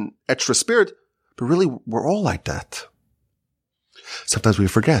confidence and extra spirit. But really, we're all like that. Sometimes we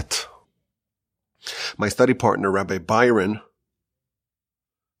forget. My study partner, Rabbi Byron,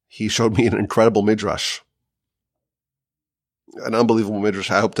 he showed me an incredible midrash. An unbelievable midrash.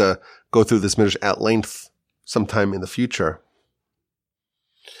 I hope to go through this midrash at length sometime in the future.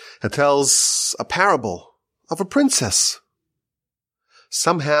 It tells a parable of a princess.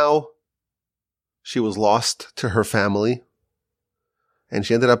 Somehow, she was lost to her family, and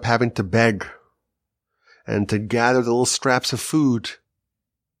she ended up having to beg and to gather the little scraps of food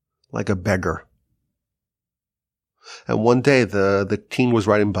like a beggar. And one day, the king was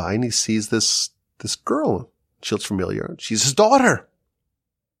riding by, and he sees this girl. She looks familiar. She's his daughter.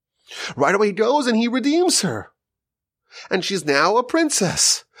 Right away he goes, and he redeems her. And she's now a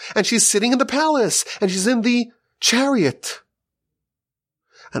princess. And she's sitting in the palace, and she's in the chariot.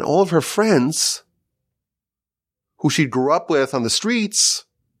 And all of her friends, who she grew up with on the streets,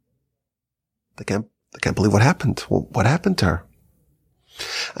 they can't believe what happened. Well, what happened to her?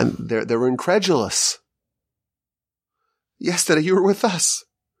 And they're incredulous. Yesterday you were with us,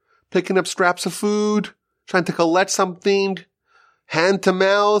 picking up scraps of food, trying to collect something, hand to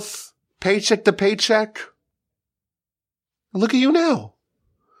mouth, paycheck to paycheck. And look at you now.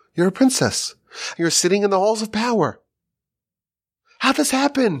 You're a princess. You're sitting in the halls of power. How'd this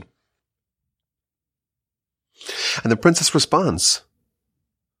happen? And the princess responds,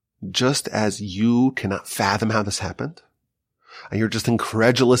 just as you cannot fathom how this happened, and you're just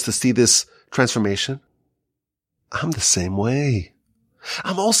incredulous to see this transformation, I'm the same way.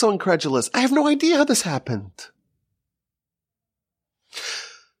 I'm also incredulous. I have no idea how this happened.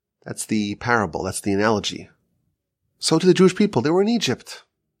 That's the parable. That's the analogy. So to the Jewish people, they were in Egypt,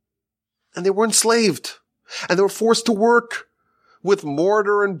 and they were enslaved, and they were forced to work with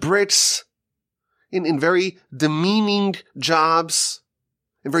mortar and bricks in very demeaning jobs,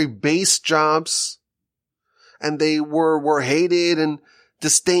 in very base jobs. And they were hated and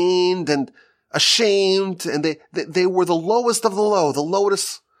disdained and ashamed, and they were the lowest of the low, the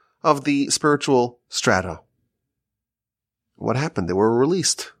lowest of the spiritual strata. What happened? They were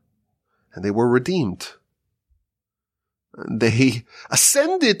released, and they were redeemed. They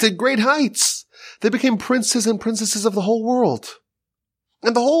ascended to great heights. They became princes and princesses of the whole world.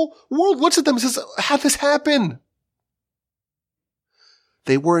 And the whole world looks at them and says, how'd this happen?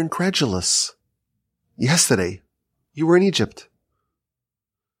 They were incredulous. Yesterday, you were in Egypt,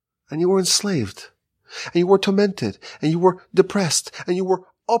 and you were enslaved, and you were tormented, and you were depressed, and you were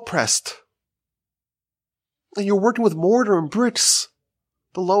oppressed. And you're working with mortar and bricks,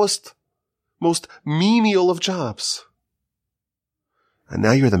 the lowest, most menial of jobs. And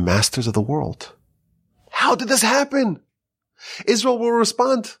now you're the masters of the world. How did this happen? Israel will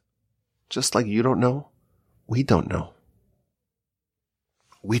respond, just like you don't know, we don't know.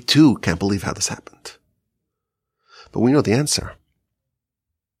 We too can't believe how this happened. But we know the answer.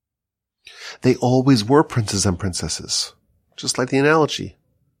 They always were princes and princesses, just like the analogy.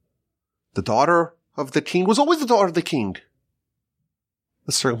 The daughter of the king was always the daughter of the king.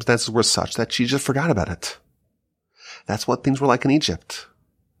 The circumstances were such that she just forgot about it. That's what things were like in Egypt.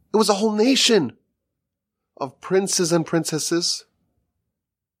 It was a whole nation of princes and princesses,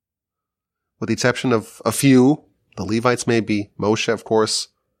 with the exception of a few The Levites maybe, Moshe, of course,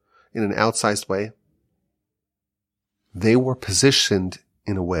 in an outsized way. They were positioned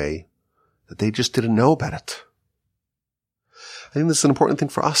in a way that they just didn't know about it. I think this is an important thing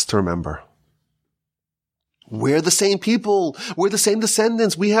for us to remember. We're the same people. We're the same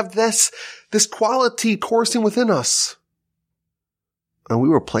descendants. We have this quality coursing within us. And we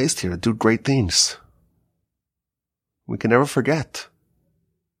were placed here to do great things. We can never forget.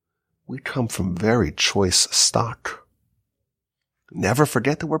 We come from very choice stock. Never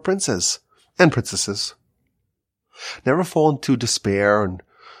forget that we're princes and princesses. Never fall into despair and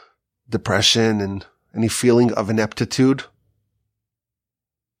depression and any feeling of ineptitude.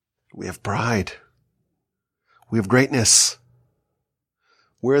 We have pride. We have greatness.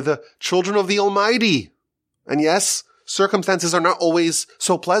 We're the children of the Almighty. And yes, circumstances are not always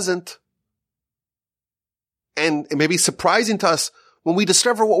so pleasant. And it may be surprising to us when we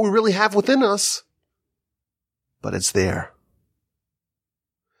discover what we really have within us. But it's there.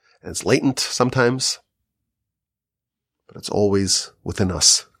 And it's latent sometimes. But it's always within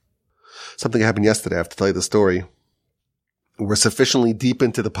us. Something happened yesterday. I have to tell you the story. We're sufficiently deep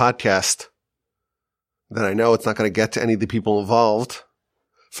into the podcast that I know it's not going to get to any of the people involved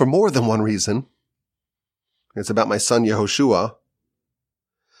for more than one reason. It's about my son Yehoshua.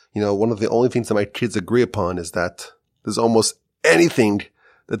 You know, one of the only things that my kids agree upon is that there's almost anything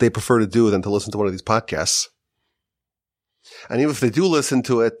that they prefer to do than to listen to one of these podcasts. And even if they do listen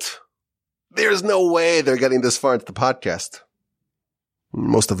to it, there's no way they're getting this far into the podcast.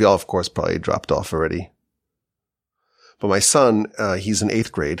 Most of y'all, of course, probably dropped off already. But my son, he's in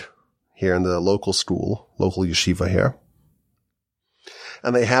 8th grade here in the local school, local yeshiva here.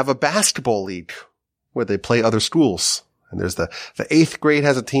 And they have a basketball league where they play other schools. And there's the 8th grade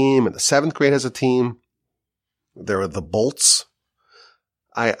has a team and the 7th grade has a team. There are the Bolts.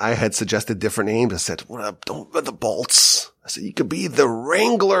 I had suggested different names. I said, well, don't be the Bolts. I said, you could be the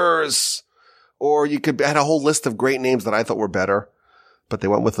Wranglers, or you could add a whole list of great names that I thought were better. But they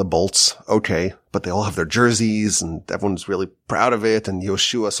went with the Bolts. Okay. But they all have their jerseys and everyone's really proud of it. And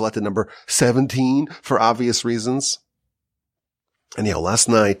Yoshua selected number 17 for obvious reasons. And last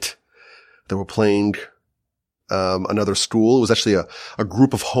night they were playing, another school. It was actually a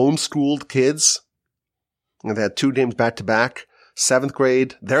group of homeschooled kids. And they had 2 games back to back. 7th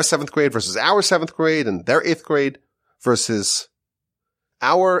grade, their 7th grade versus our 7th grade, and their 8th grade versus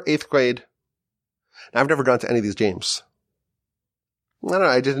our 8th grade. Now, I've never gone to any of these games. I don't know.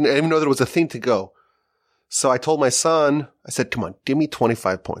 I didn't even know that it was a thing to go. So I told my son, I said, come on, give me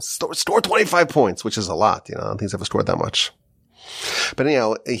 25 points. Score 25 points, which is a lot. I don't think he's ever scored that much. But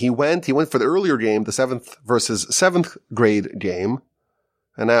anyhow, he went for the earlier game, the 7th versus 7th grade game.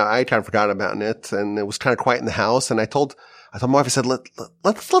 And I kind of forgot about it. And it was kind of quiet in the house. And I told my wife, I said, let's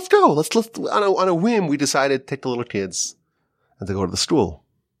go. Let's on a whim, we decided to take the little kids and to go to the school.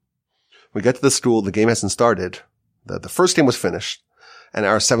 We get to the school. The game hasn't started. The first game was finished. And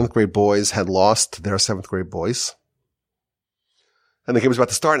our 7th grade boys had lost their 7th grade boys. And the game was about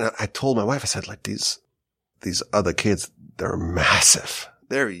to start. And I told my wife, I said, these other kids, they're massive.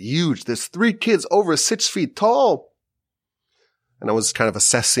 They're huge. There's 3 kids over 6 feet tall. And I was kind of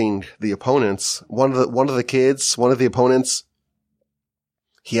assessing the opponents. One of the opponents,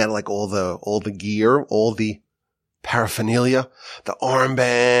 he had all the gear, all the paraphernalia, the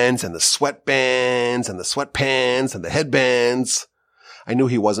armbands and the sweatbands and the sweatpants and the headbands. I knew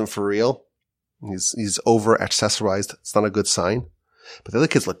he wasn't for real. He's over accessorized. It's not a good sign. But the other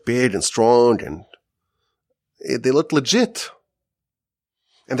kids look big and strong and they looked legit.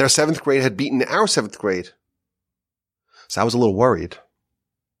 And their 7th grade had beaten our 7th grade. So I was a little worried.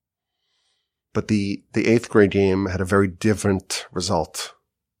 But the 8th grade game had a very different result.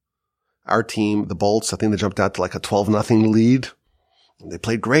 Our team, the Bolts, I think they jumped out to a 12-0 lead. And they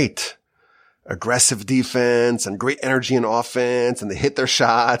played great. Aggressive defense and great energy in offense, and they hit their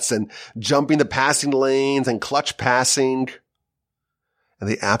shots and jumping the passing lanes and clutch passing. And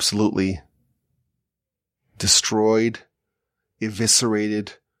they absolutely destroyed,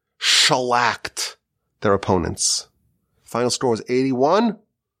 eviscerated, shellacked their opponents. Final score was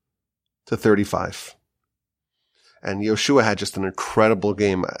 81-35. And Yoshua had just an incredible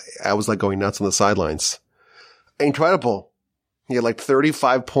game. I was going nuts on the sidelines. Incredible. He had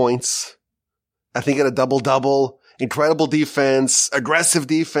 35 points. I think he had a double-double. Incredible defense, aggressive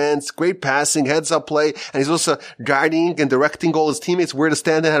defense, great passing, heads-up play. And he's also guiding and directing all his teammates where to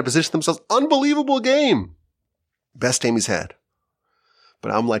stand and how to position themselves. Unbelievable game. Best game he's had.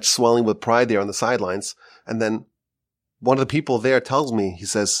 But I'm swelling with pride there on the sidelines. And then one of the people there tells me, he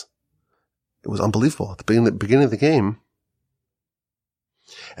says, it was unbelievable. At the beginning of the game,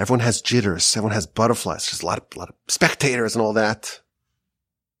 Everyone has jitters. Everyone has butterflies. There's a lot of spectators and all that.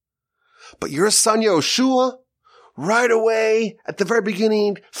 But your son Yoshua, right away, at the very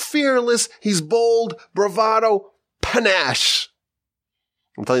beginning, fearless, he's bold, bravado, panache.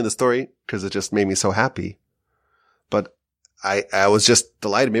 I'm telling you the story because it just made me so happy. But I was just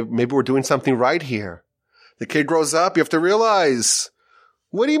delighted. Maybe we're doing something right here. The kid grows up, you have to realize,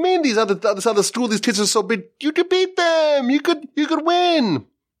 what do you mean this other school, these kids are so big? You could beat them. You could win.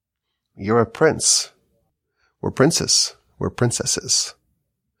 You're a prince. We're princes. We're princesses.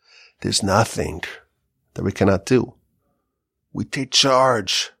 There's nothing that we cannot do. We take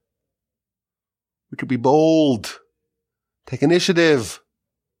charge. We could be bold. Take initiative.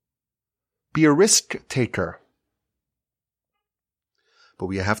 Be a risk taker. But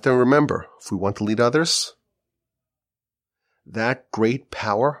we have to remember, if we want to lead others, that great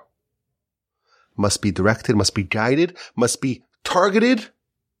power must be directed, must be guided, must be targeted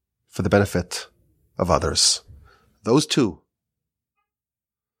for the benefit of others. Those two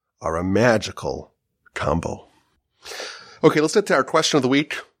are a magical combo. Okay, let's get to our question of the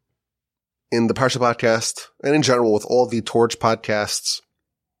week in the Parsha podcast and in general with all the Torch podcasts.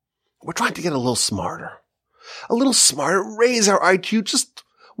 We're trying to get a little smarter, raise our IQ just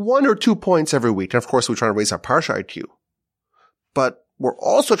 1 or 2 points every week. And of course, we're trying to raise our Parsha IQ. But we're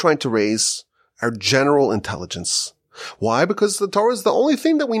also trying to raise our general intelligence. Why? Because the Torah is the only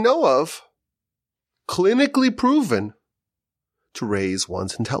thing that we know of clinically proven to raise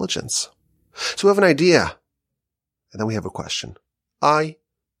one's intelligence. So we have an idea, and then we have a question.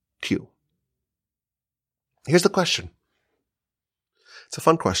 IQ. Here's the question. It's a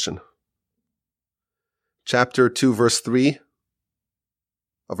fun question. Chapter 2, verse 3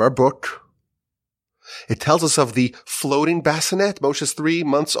 of our book. It tells us of the floating bassinet. Moshe's 3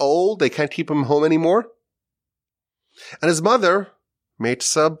 months old. They can't keep him home anymore. And his mother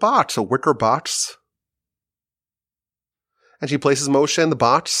makes a box, a wicker box. And she places Moshe in the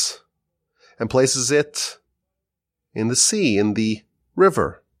box and places it in the sea, in the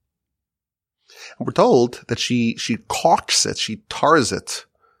river. And we're told that she caulks it, she tars it,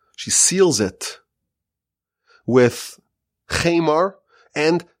 she seals it with chemar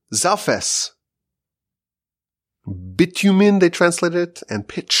and zafes. Bitumen, they translate it, and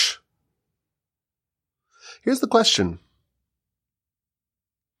pitch. Here's the question.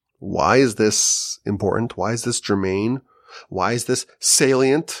 Why is this important? Why is this germane? Why is this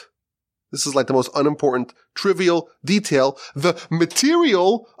salient? This is like the most unimportant, trivial detail. The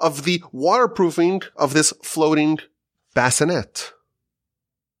material of the waterproofing of this floating bassinet.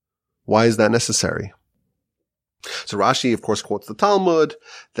 Why is that necessary? So Rashi, of course, quotes the Talmud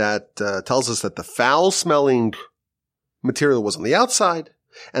that tells us that the foul-smelling material was on the outside,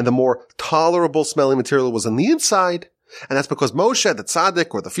 and the more tolerable smelling material was on the inside, and that's because Moshe, the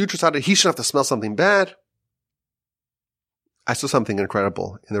tzaddik, or the future tzaddik, he shouldn't have to smell something bad. I saw something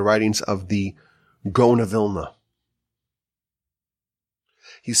incredible in the writings of the Gaon of Vilna.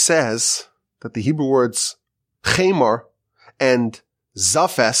 He says that the Hebrew words chemar and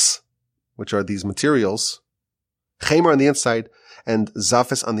zafes, which are these materials, chemar on the inside and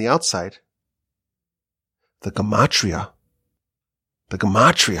zafes on the outside, the gematria,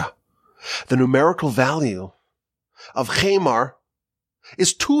 the numerical value of chemar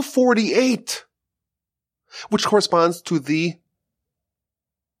is 248, which corresponds to the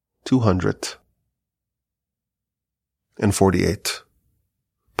 248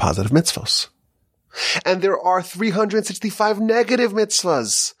 positive mitzvahs. And there are 365 negative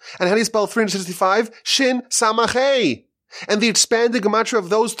mitzvahs. And how do you spell 365? Shin Samachei. And the expanded gematria of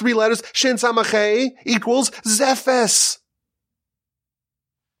those 3 letters, Shin Samachei, equals Zephes.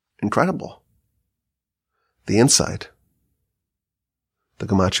 Incredible. The inside, the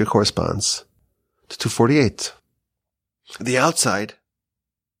gematria corresponds to 248. The outside,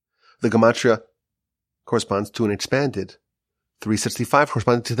 the gematria corresponds to an expanded 365,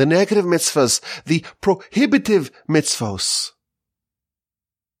 corresponding to the negative mitzvahs, the prohibitive mitzvahs.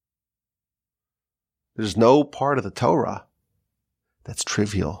 There's no part of the Torah that's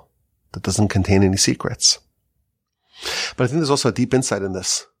trivial, that doesn't contain any secrets. But I think there's also a deep insight in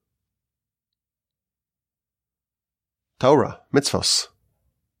this. Torah, mitzvahs,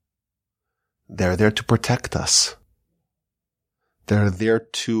 they're there to protect us. They're there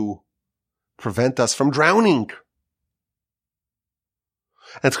to prevent us from drowning.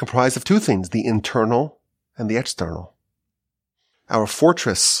 And it's comprised of 2 things, the internal and the external. Our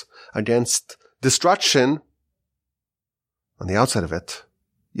fortress against destruction, on the outside of it,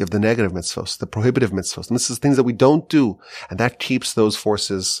 you have the negative mitzvahs, the prohibitive mitzvahs. And this is things that we don't do, and that keeps those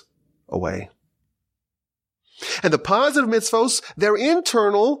forces away. And the positive mitzvos, they're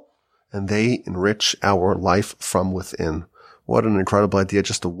internal, and they enrich our life from within. What an incredible idea.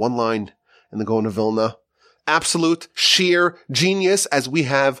 Just a one line in the Gaon of Vilna. Absolute, sheer genius, as we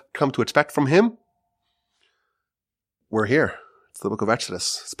have come to expect from him. We're here. It's the book of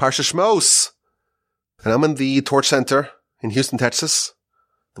Exodus. It's Parsha Shemos. And I'm in the Torch Center in Houston, Texas.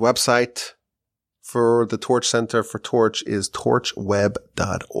 The website for the Torch Center for Torch is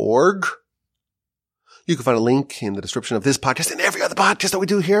torchweb.org. You can find a link in the description of this podcast and every other podcast that we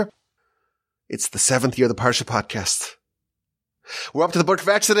do here. It's the 7th year of the Parsha podcast. We're up to the book of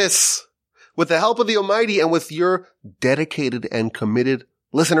Exodus. With the help of the Almighty and with your dedicated and committed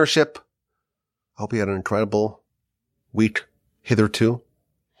listenership, I hope you had an incredible week hitherto.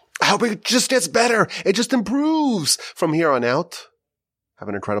 I hope it just gets better. It just improves from here on out. Have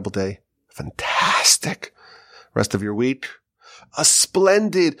an incredible day. Fantastic rest of your week. A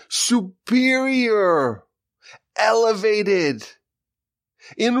splendid, superior, elevated,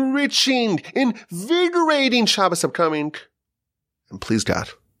 enriching, invigorating Shabbos upcoming. And please God,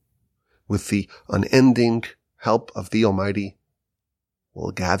 with the unending help of the Almighty,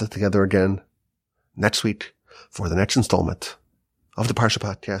 we'll gather together again next week for the next installment of the Parsha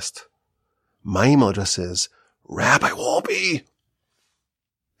podcast. My email address is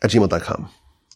rabbywalby@gmail.com.